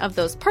reminiscent of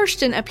those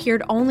Perchten,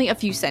 appeared only a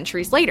few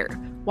centuries later.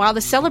 While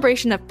the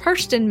celebration of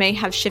Perchten may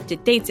have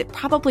shifted dates, it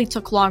probably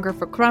took longer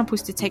for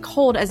Krampus to take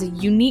hold as a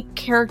unique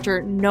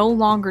character no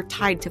longer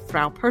tied to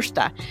Frau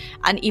Perchta,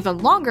 and even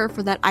longer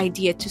for that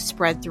idea to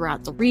spread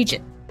throughout the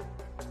region.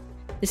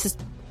 This is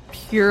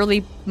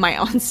purely my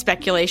own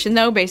speculation,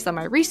 though, based on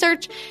my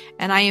research,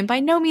 and I am by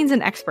no means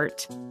an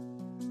expert.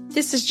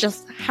 This is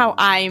just how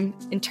I'm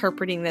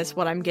interpreting this,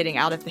 what I'm getting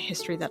out of the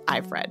history that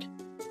I've read.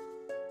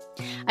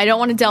 I don't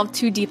want to delve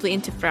too deeply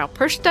into Frau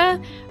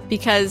Perchta,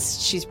 because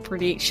she's a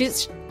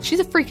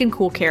freaking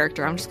cool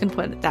character. I'm just going to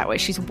put it that way.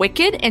 She's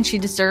wicked, and she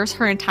deserves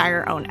her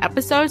entire own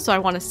episode, so I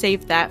want to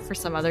save that for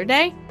some other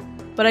day.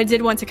 But I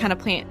did want to kind of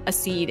plant a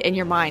seed in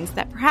your minds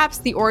that perhaps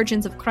the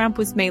origins of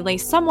Krampus may lay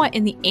somewhat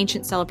in the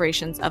ancient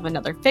celebrations of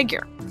another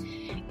figure.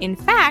 In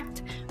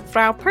fact,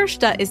 Frau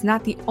Perchta is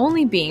not the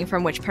only being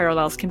from which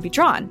parallels can be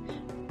drawn.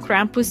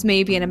 Krampus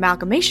may be an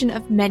amalgamation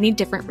of many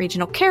different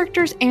regional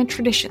characters and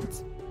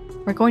traditions.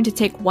 We're going to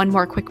take one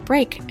more quick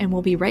break, and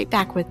we'll be right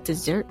back with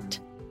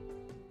dessert.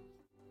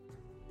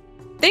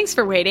 Thanks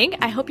for waiting.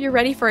 I hope you're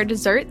ready for a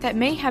dessert that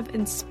may have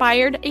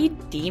inspired a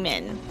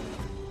demon.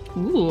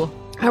 Ooh.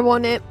 I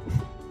want it.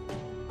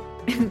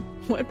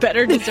 What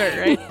better dessert,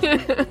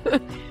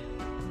 right?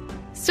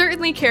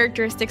 Certainly,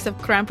 characteristics of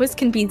Krampus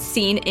can be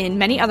seen in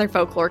many other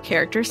folklore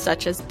characters,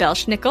 such as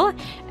Belsnickel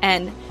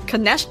and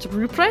Knecht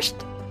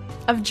Ruprecht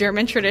of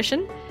German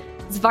tradition,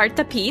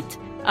 Zwarte Piet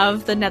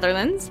of the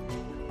Netherlands,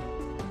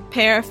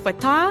 Père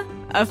Fouettard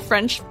of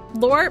French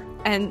lore,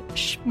 and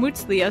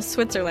Schmutzli of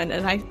Switzerland.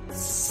 And I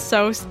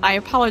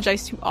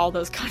apologize to all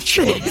those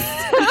countries.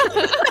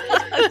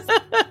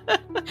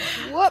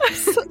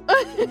 Whoops.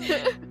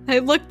 I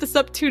looked this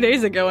up 2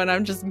 days ago, and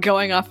I'm just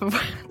going off of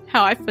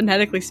how I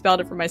phonetically spelled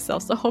it for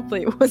myself, so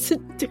hopefully it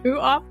wasn't too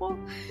awful.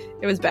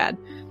 It was bad.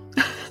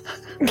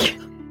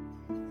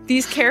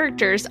 These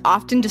characters,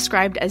 often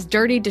described as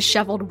dirty,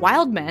 disheveled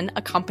wild men,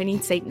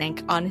 accompanied St.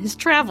 Nick on his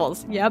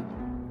travels. Yep.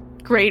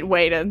 Great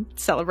way to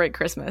celebrate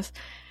Christmas.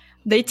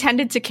 They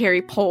tended to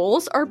carry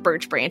poles or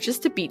birch branches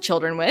to beat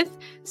children with.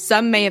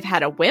 Some may have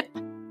had a whip.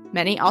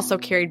 Many also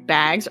carried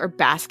bags or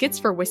baskets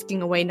for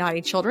whisking away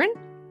naughty children.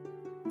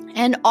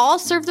 And all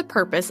served the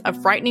purpose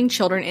of frightening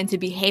children into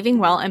behaving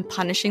well and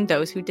punishing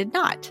those who did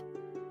not.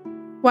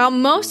 While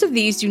most of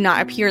these do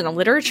not appear in the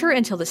literature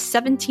until the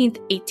 17th,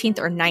 18th,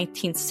 or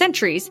 19th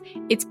centuries,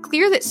 it's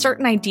clear that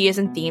certain ideas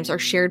and themes are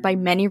shared by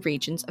many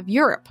regions of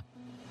Europe.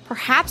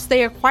 Perhaps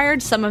they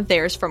acquired some of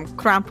theirs from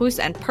Krampus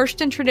and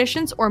Perchten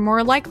traditions, or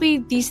more likely,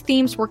 these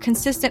themes were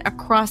consistent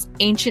across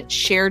ancient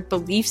shared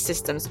belief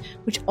systems,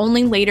 which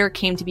only later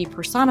came to be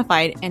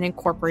personified and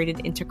incorporated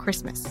into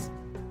Christmas.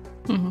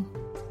 Mm-hmm.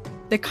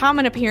 The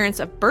common appearance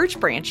of birch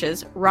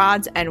branches,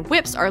 rods, and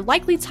whips are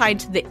likely tied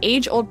to the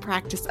age-old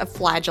practice of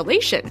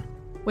flagellation,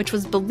 which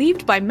was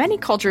believed by many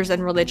cultures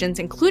and religions,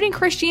 including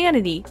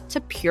Christianity,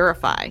 to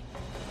purify.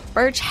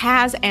 Birch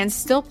has and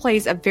still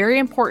plays a very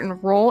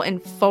important role in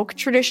folk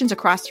traditions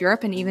across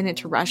Europe and even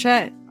into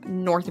Russia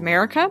and North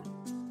America.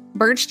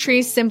 Birch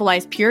trees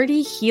symbolize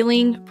purity,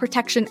 healing,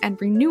 protection,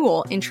 and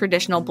renewal in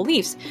traditional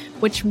beliefs,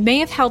 which may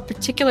have held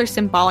particular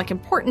symbolic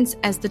importance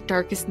as the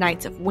darkest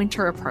nights of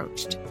winter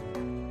approached.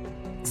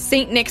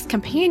 St. Nick's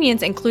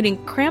companions, including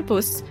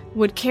Krampus,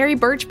 would carry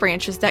birch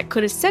branches that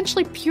could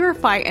essentially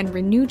purify and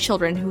renew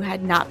children who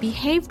had not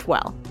behaved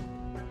well.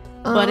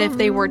 But if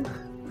they were...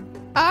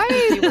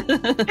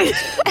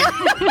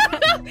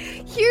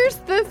 Here's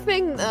the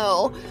thing,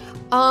 though.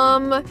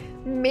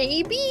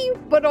 Maybe,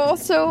 but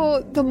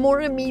also the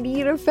more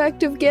immediate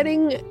effect of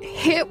getting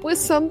hit with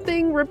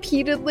something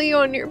repeatedly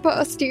on your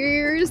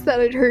posteriors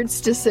that it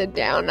hurts to sit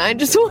down. I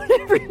just want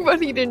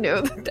everybody to know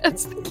that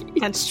that's the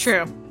case. That's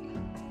true.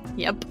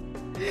 Yep.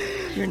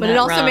 But it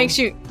also makes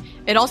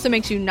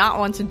you not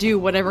want to do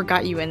whatever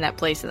got you in that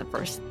place in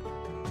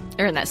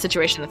that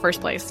situation in the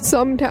first place.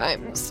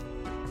 Sometimes.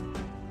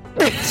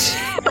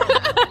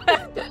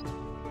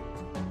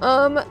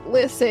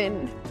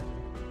 Listen.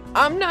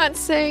 I'm not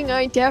saying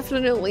I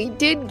definitely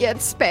did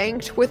get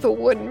spanked with a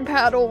wooden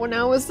paddle when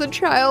I was a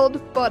child,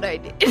 but I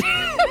did.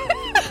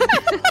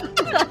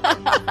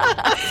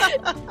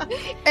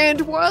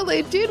 And while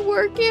it did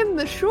work in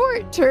the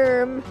short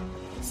term,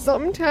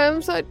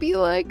 sometimes I'd be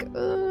like,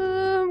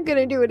 I'm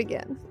gonna do it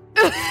again.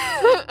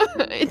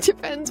 It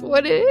depends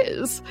what it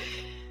is.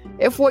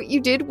 If what you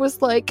did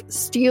was like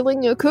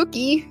stealing a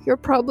cookie, you're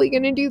probably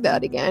gonna do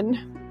that again.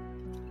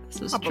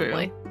 This is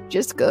true.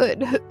 Just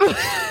good.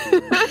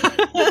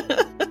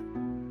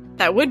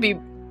 That would be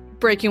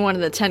breaking one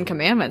of the 10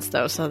 Commandments,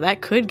 though, so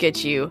that could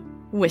get you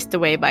whisked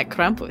away by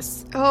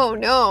Krampus. Oh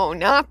no,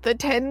 not the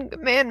 10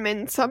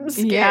 Commandments. I'm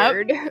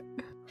scared.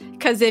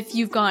 Because if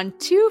you've gone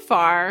too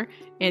far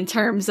in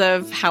terms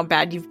of how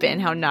bad you've been,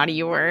 how naughty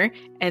you were,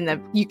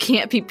 and you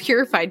can't be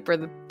purified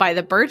by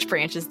the birch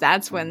branches,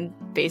 that's when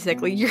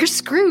basically you're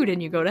screwed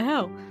and you go to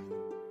hell.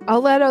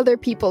 I'll let other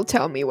people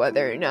tell me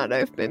whether or not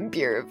I've been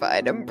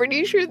purified. I'm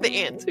pretty sure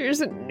the answer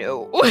is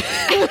no.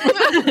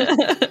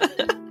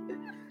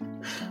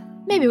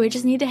 Maybe we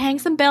just need to hang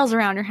some bells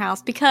around your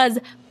house, because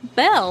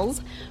bells,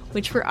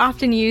 which were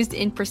often used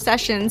in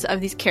processions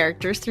of these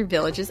characters through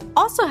villages,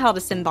 also held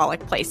a symbolic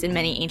place in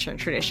many ancient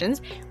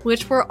traditions,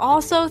 which were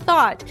also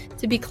thought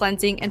to be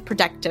cleansing and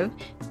protective.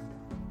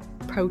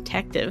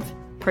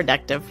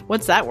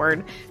 What's that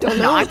word? Don't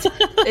know.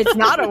 It's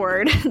not a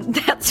word.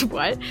 That's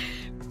what.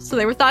 So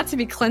they were thought to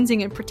be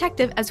cleansing and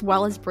protective, as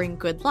well as bring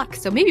good luck.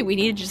 So maybe we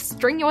need to just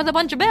string you with a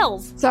bunch of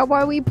bells. Is that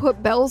why we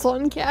put bells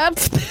on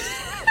cats?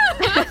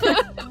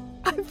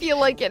 I feel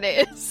like it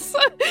is.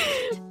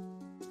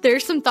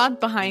 There's some thought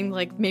behind,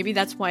 like, maybe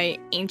that's why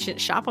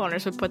ancient shop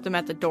owners would put them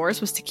at the doors,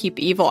 was to keep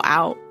evil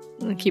out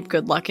and keep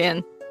good luck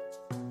in.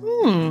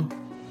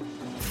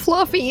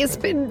 Fluffy has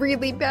been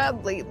really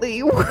bad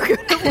lately. We're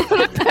gonna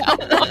put a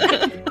bell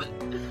on him.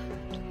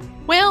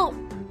 Well,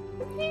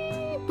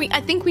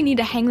 I think we need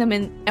to hang them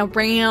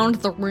around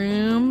the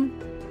room.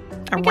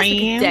 Around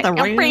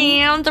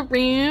the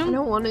room. I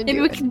don't want to do it.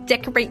 Maybe we can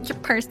decorate your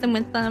person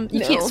with them.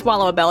 You can't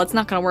swallow a bell. It's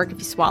not going to work if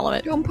you swallow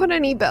it. Don't put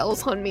any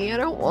bells on me. I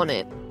don't want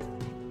it.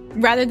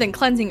 Rather than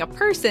cleansing a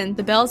person,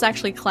 the bells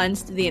actually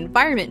cleansed the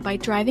environment by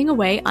driving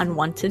away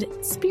unwanted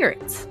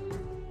spirits.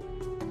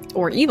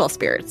 Or evil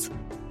spirits.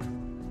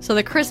 So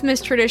the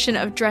Christmas tradition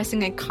of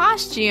dressing in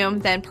costume,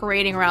 then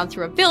parading around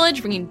through a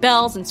village, ringing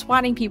bells, and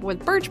swatting people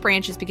with birch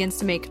branches begins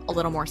to make a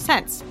little more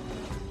sense.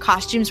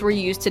 Costumes were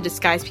used to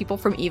disguise people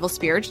from evil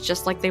spirits,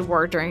 just like they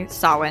were during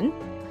Samhain.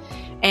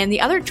 And the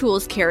other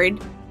tools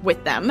carried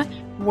with them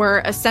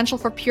were essential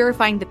for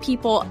purifying the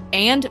people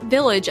and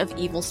village of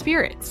evil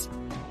spirits.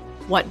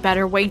 What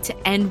better way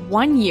to end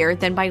one year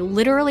than by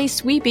literally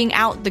sweeping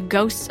out the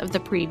ghosts of the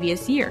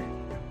previous year?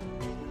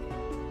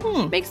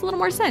 Makes a little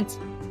more sense.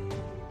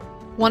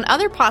 One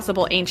other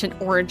possible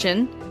ancient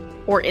origin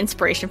or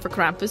inspiration for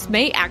Krampus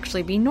may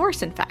actually be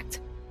Norse, in fact,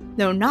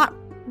 though not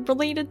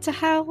related to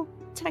hell,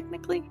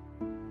 technically.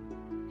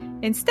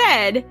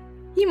 Instead,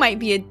 he might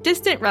be a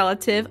distant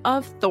relative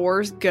of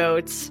Thor's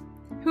goats,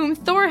 whom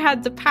Thor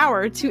had the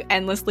power to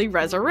endlessly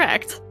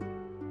resurrect.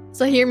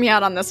 So hear me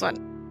out on this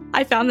one.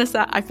 I found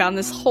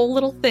this whole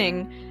little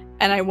thing,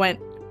 and I went,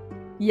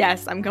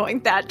 yes, I'm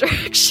going that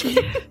direction.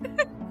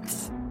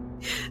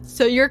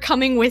 So you're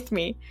coming with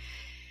me.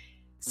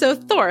 So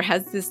Thor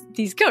has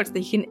these goats that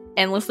he can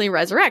endlessly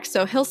resurrect.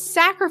 So he'll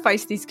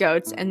sacrifice these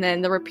goats, and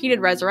then the repeated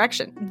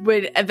resurrection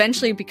would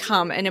eventually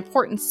become an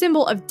important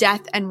symbol of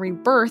death and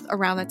rebirth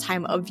around the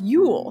time of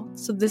Yule.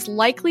 So this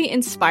likely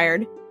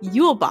inspired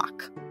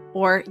Julebok,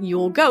 or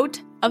Yule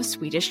goat of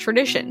Swedish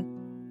tradition.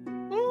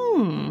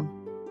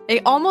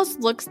 It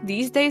almost looks,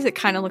 these days, it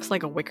kind of looks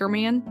like a Wicker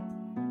Man.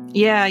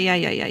 Yeah.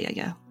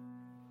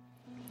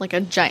 Like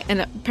a giant,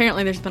 and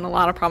apparently there's been a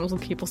lot of problems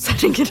with people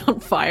setting it on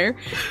fire.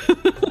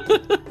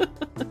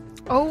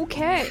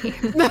 Okay.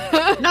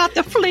 Not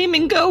the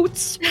flaming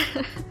goats.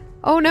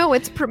 Oh no,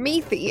 it's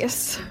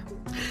Prometheus.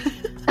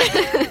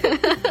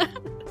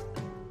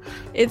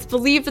 It's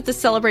believed that the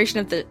celebration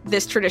of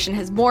this tradition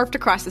has morphed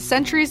across the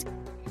centuries,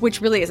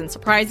 which really isn't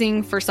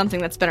surprising for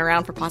something that's been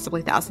around for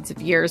possibly thousands of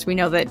years. We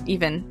know that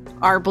even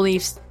our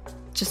beliefs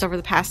just over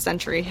the past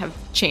century have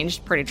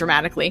changed pretty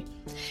dramatically.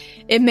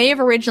 It may have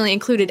originally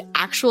included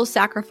actual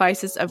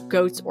sacrifices of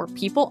goats or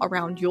people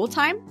around Yule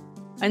time.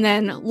 And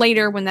then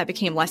later, when that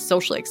became less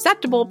socially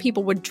acceptable,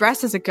 people would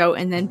dress as a goat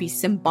and then be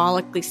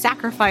symbolically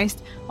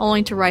sacrificed,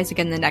 only to rise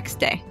again the next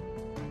day.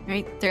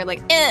 Right? They're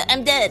like,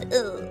 I'm dead.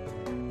 Ugh.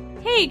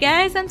 Hey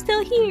guys, I'm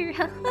still here.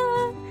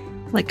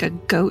 Like a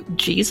goat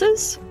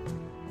Jesus?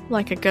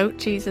 Like a goat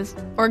Jesus.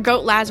 Or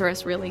goat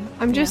Lazarus, really.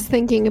 I'm just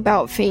thinking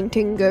about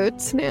fainting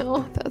goats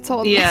now. That's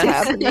all that's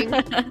happening.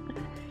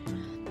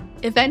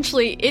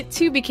 Eventually, it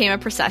too became a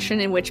procession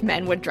in which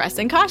men would dress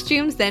in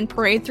costumes, then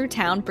parade through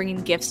town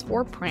bringing gifts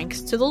or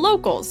pranks to the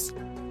locals.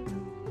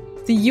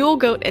 The Yule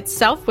goat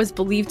itself was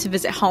believed to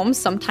visit homes,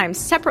 sometimes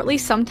separately,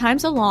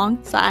 sometimes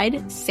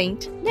alongside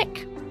Saint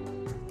Nick.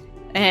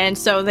 And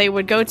so they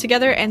would go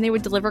together and they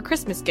would deliver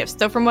Christmas gifts.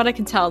 Though from what I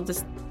can tell,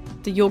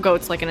 the Yule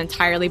goat's like an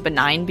entirely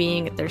benign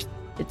being.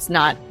 It's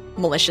not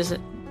malicious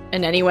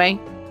in any way.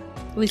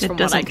 At least from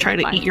what I can find.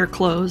 It doesn't try to eat your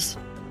clothes.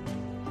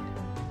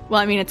 Well,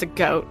 I mean, it's a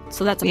goat,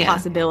 so that's a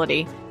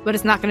possibility. But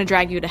it's not going to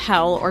drag you to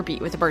hell or beat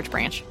you with a birch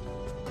branch.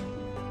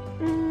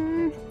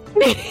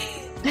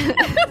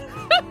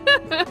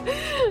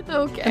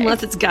 Okay.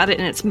 Unless it's got it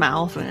in its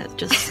mouth and it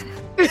just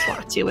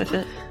swats you with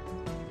it.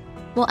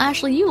 Well,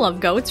 Ashley, you love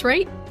goats,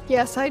 right?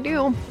 Yes, I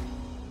do.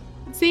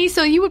 See,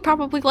 so you would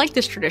probably like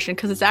this tradition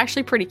because it's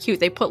actually pretty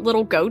cute. They put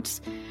little goats,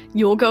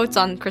 Yule goats,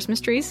 on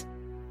Christmas trees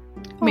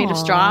made of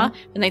straw,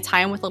 and they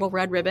tie them with little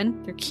red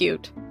ribbon. They're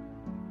cute.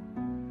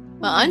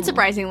 Well,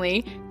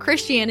 unsurprisingly,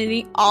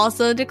 Christianity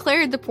also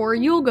declared the poor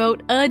Yule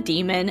goat a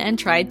demon and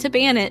tried to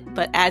ban it,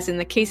 but as in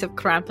the case of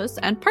Krampus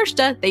and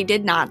Perchta, they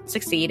did not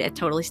succeed at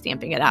totally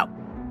stamping it out.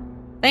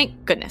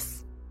 Thank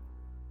goodness.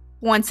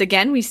 Once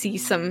again, we see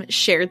some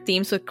shared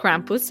themes with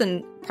Krampus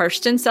and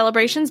Perchta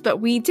celebrations, but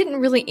we didn't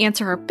really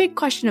answer our big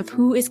question of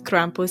who is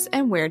Krampus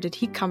and where did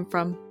he come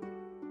from?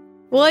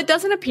 Well, it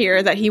doesn't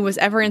appear that he was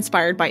ever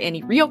inspired by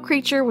any real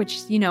creature, which,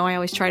 I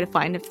always try to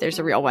find if there's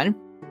a real one.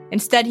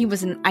 Instead, he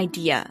was an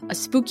idea, a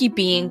spooky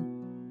being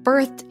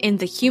birthed in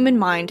the human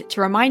mind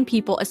to remind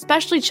people,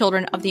 especially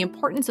children, of the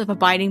importance of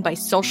abiding by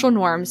social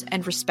norms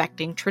and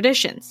respecting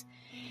traditions.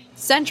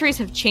 Centuries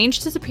have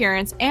changed his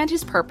appearance and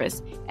his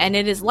purpose, and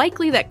it is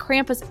likely that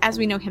Krampus, as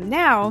we know him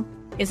now,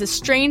 is a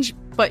strange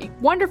but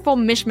wonderful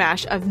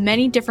mishmash of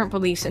many different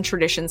beliefs and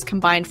traditions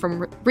combined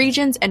from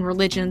regions and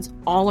religions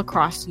all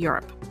across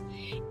Europe.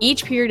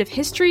 Each period of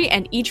history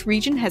and each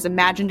region has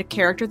imagined a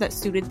character that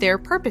suited their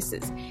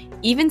purposes.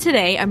 Even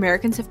today,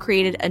 Americans have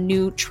created a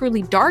new,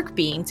 truly dark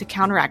being to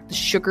counteract the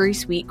sugary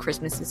sweet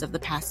Christmases of the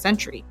past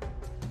century.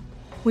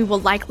 We will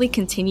likely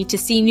continue to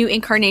see new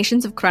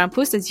incarnations of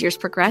Krampus as years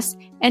progress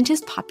and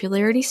his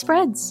popularity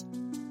spreads.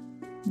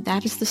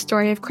 That is the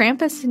story of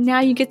Krampus, and now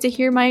you get to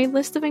hear my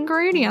list of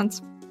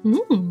ingredients.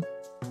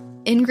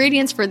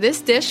 Ingredients for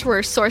this dish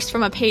were sourced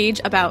from a page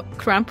about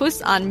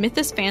Krampus on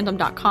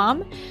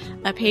mythosfandom.com,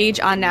 a page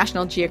on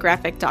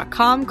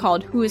nationalgeographic.com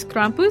called Who is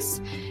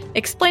Krampus?,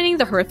 explaining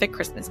the horrific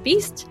Christmas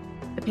beast,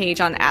 a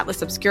page on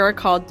Atlas Obscura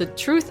called The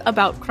Truth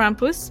About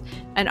Krampus,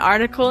 an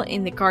article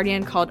in The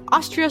Guardian called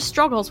Austria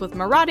Struggles with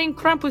Marauding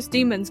Krampus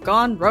Demons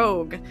Gone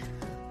Rogue,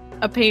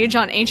 a page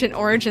on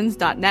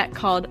ancientorigins.net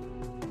called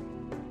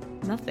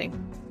Nothing,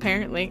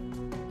 apparently.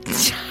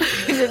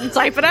 I didn't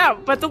type it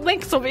out, but the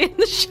links will be in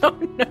the show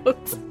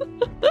notes.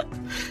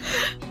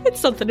 It's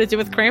something to do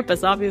with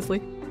Krampus,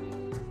 obviously.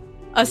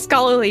 A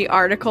scholarly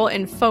article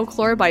in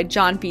Folklore by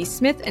John B.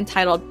 Smith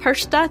entitled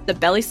Perchta, the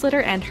Belly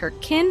Slitter and Her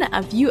Kin,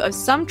 a view of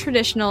some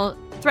traditional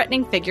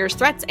threatening figures,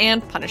 threats,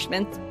 and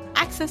punishments,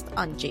 accessed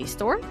on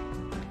JSTOR.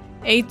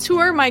 A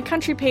Tour My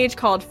Country page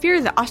called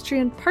Fear the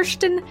Austrian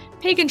Perchten,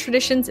 Pagan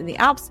Traditions in the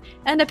Alps,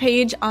 and a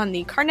page on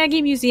the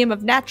Carnegie Museum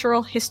of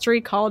Natural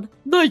History called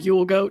The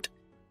Yule Goat.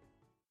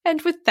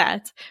 And with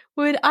that,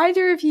 would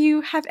either of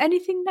you have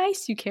anything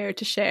nice you care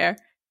to share?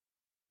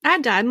 I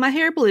dyed my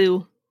hair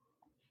blue.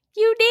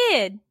 You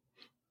did.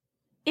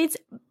 It's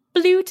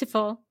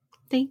beautiful.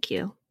 Thank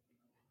you.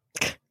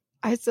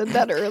 I said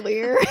that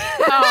earlier.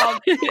 Oh,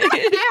 damn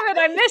it!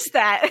 I missed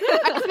that.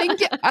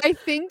 I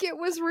think it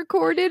was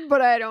recorded,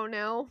 but I don't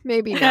know.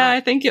 Maybe not. Yeah, I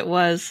think it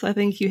was. I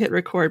think you hit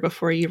record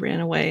before you ran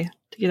away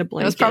to get a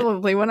blanket. It was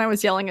probably when I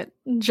was yelling at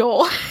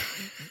Joel.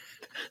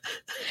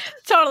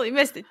 Totally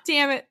missed it.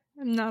 Damn it!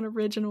 I'm not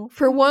original.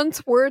 For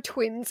once, we're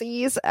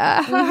twinsies.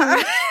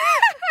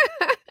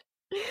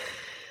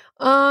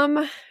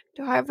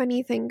 Do I have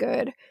anything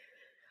good?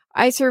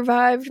 I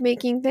survived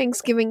making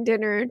Thanksgiving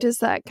dinner. Does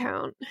that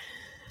count?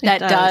 That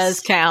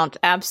does count.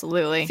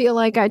 Absolutely. I feel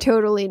like I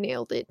totally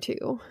nailed it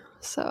too.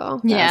 So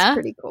that's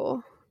pretty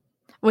cool.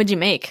 What'd you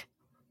make?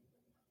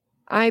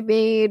 I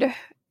made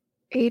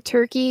a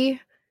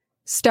turkey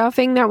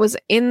stuffing that was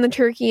in the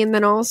turkey and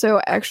then also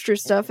extra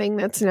stuffing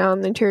that's now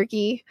in the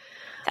turkey.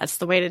 That's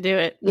the way to do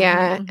it.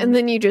 Yeah. Mm-hmm. And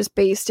then you just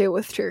baste it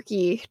with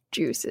turkey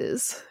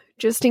juices.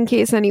 Just in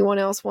case anyone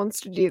else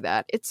wants to do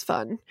that. It's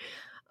fun.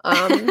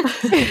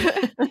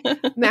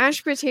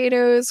 Mashed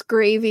potatoes,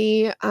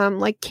 gravy,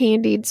 like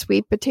candied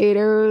sweet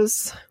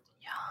potatoes,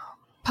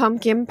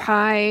 pumpkin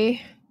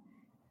pie,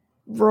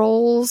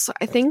 rolls.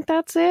 I think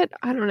that's it.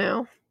 I don't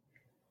know.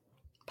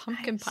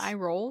 Pumpkin pie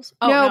rolls?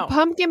 Oh, no,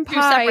 pumpkin pie.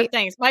 Two separate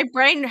things. My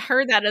brain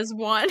heard that as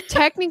one.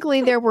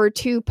 Technically, there were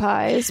two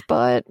pies,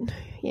 but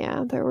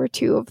yeah, there were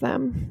two of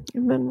them.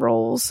 And then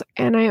rolls.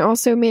 And I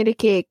also made a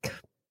cake.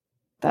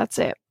 That's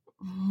it.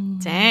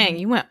 Dang,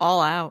 you went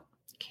all out.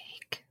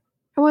 Cake.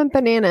 I went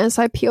bananas.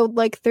 I peeled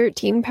like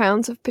 13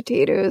 pounds of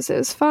potatoes. It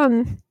was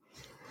fun.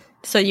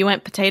 So you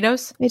went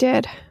potatoes? I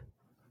did. I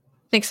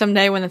think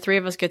someday when the three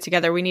of us get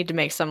together, we need to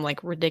make some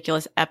like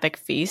ridiculous epic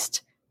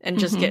feast and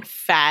just get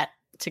fat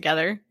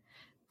together.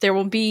 There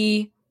will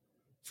be,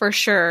 for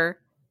sure,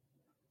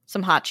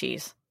 some hot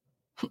cheese.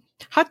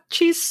 Hot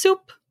cheese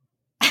soup.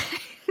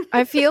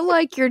 I feel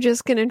like you're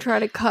just going to try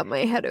to cut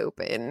my head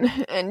open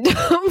and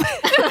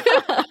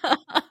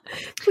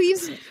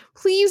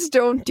please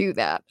don't do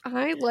that.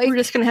 We're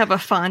just going to have a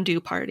fondue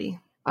party.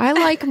 I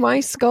like my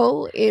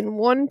skull in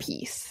one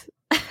piece.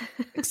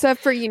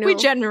 Except for, we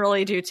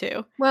generally do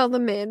too. Well, the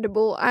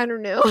mandible, I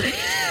don't know. Things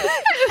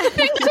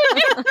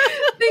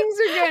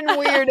are getting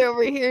weird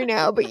over here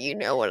now, but you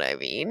know what I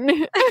mean.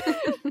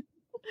 That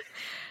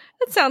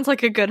sounds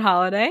like a good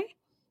holiday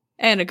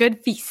and a good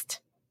feast.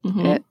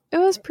 Mm-hmm. It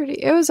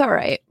was all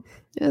right.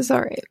 It was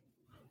all right.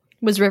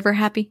 Was River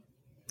happy?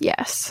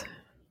 Yes.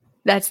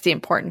 That's the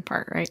important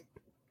part, right?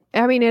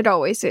 I mean, it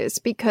always is,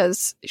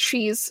 because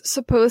she's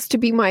supposed to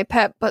be my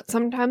pet, but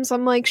sometimes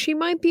I'm like, she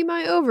might be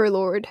my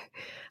overlord.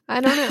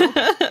 I don't know.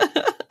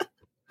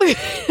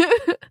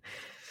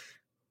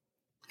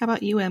 How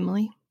about you,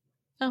 Emily?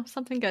 Oh,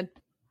 something good.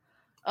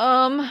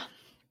 Well,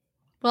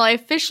 I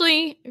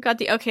officially got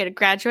the okay to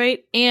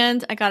graduate,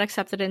 and I got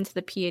accepted into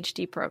the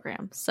PhD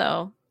program.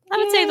 So I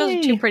would say those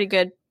are two pretty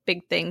good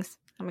big things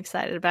I'm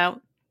excited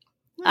about.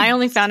 Nice. I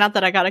only found out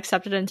that I got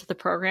accepted into the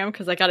program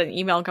because I got an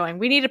email going,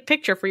 "We need a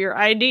picture for your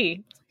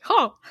ID."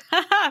 Oh,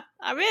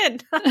 I'm in.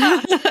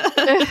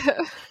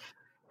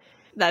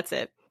 That's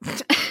it.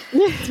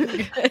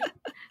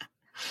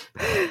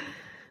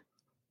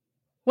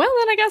 Well,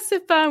 then I guess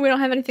if we don't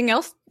have anything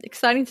else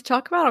exciting to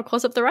talk about, I'll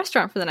close up the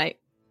restaurant for the night.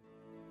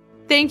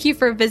 Thank you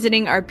for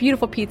visiting our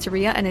beautiful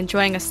pizzeria and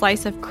enjoying a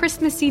slice of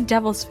Christmassy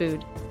devil's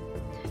food.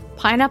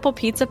 Pineapple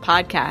Pizza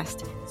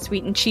Podcast.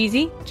 Sweet and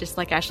cheesy, just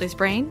like Ashley's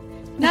brain.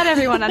 Not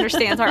everyone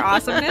understands our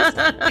awesomeness,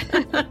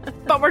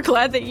 but we're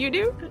glad that you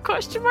do, ?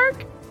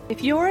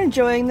 If you're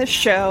enjoying the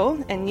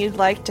show and you'd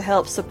like to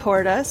help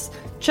support us,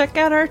 Check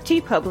out our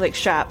TeePublic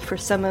shop for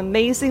some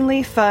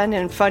amazingly fun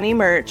and funny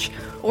merch.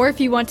 Or if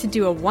you want to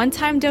do a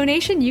one-time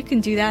donation, you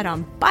can do that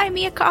on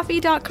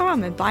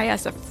buymeacoffee.com and buy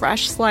us a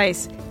fresh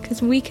slice,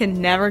 because we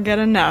can never get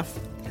enough.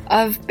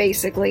 Of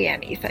basically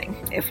anything,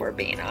 if we're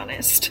being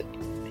honest.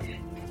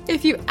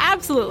 If you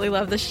absolutely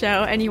love the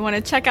show and you want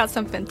to check out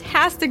some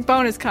fantastic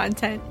bonus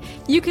content,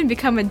 you can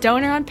become a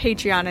donor on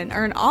Patreon and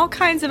earn all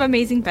kinds of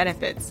amazing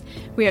benefits.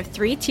 We have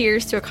 3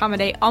 tiers to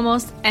accommodate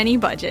almost any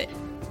budget.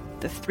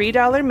 The $3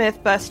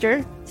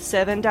 Mythbuster,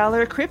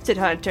 $7 Cryptid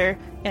Hunter,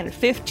 and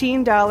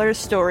 $15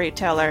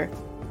 Storyteller.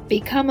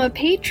 Become a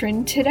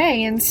patron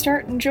today and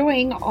start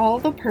enjoying all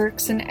the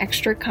perks and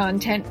extra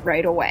content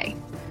right away.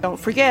 Don't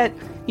forget,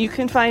 you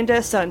can find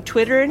us on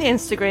Twitter and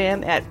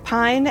Instagram at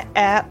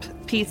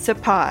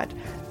PineAppPizzaPod.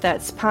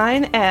 That's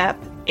PineApp,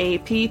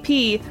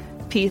 APP,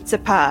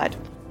 PizzaPod.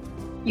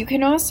 You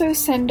can also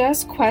send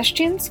us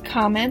questions,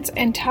 comments,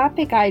 and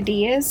topic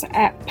ideas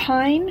at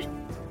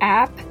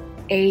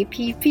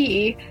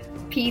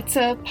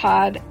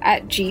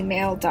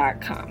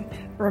pineappizzapod@gmail.com.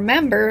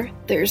 Remember,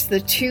 there's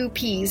the 2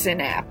 P's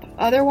in app.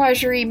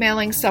 Otherwise, you're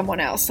emailing someone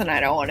else, and I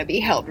don't want to be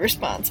held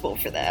responsible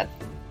for that.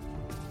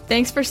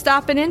 Thanks for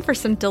stopping in for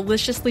some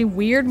deliciously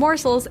weird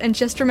morsels, and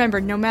just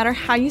remember, no matter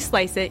how you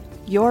slice it,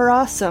 you're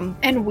awesome.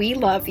 And we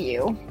love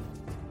you.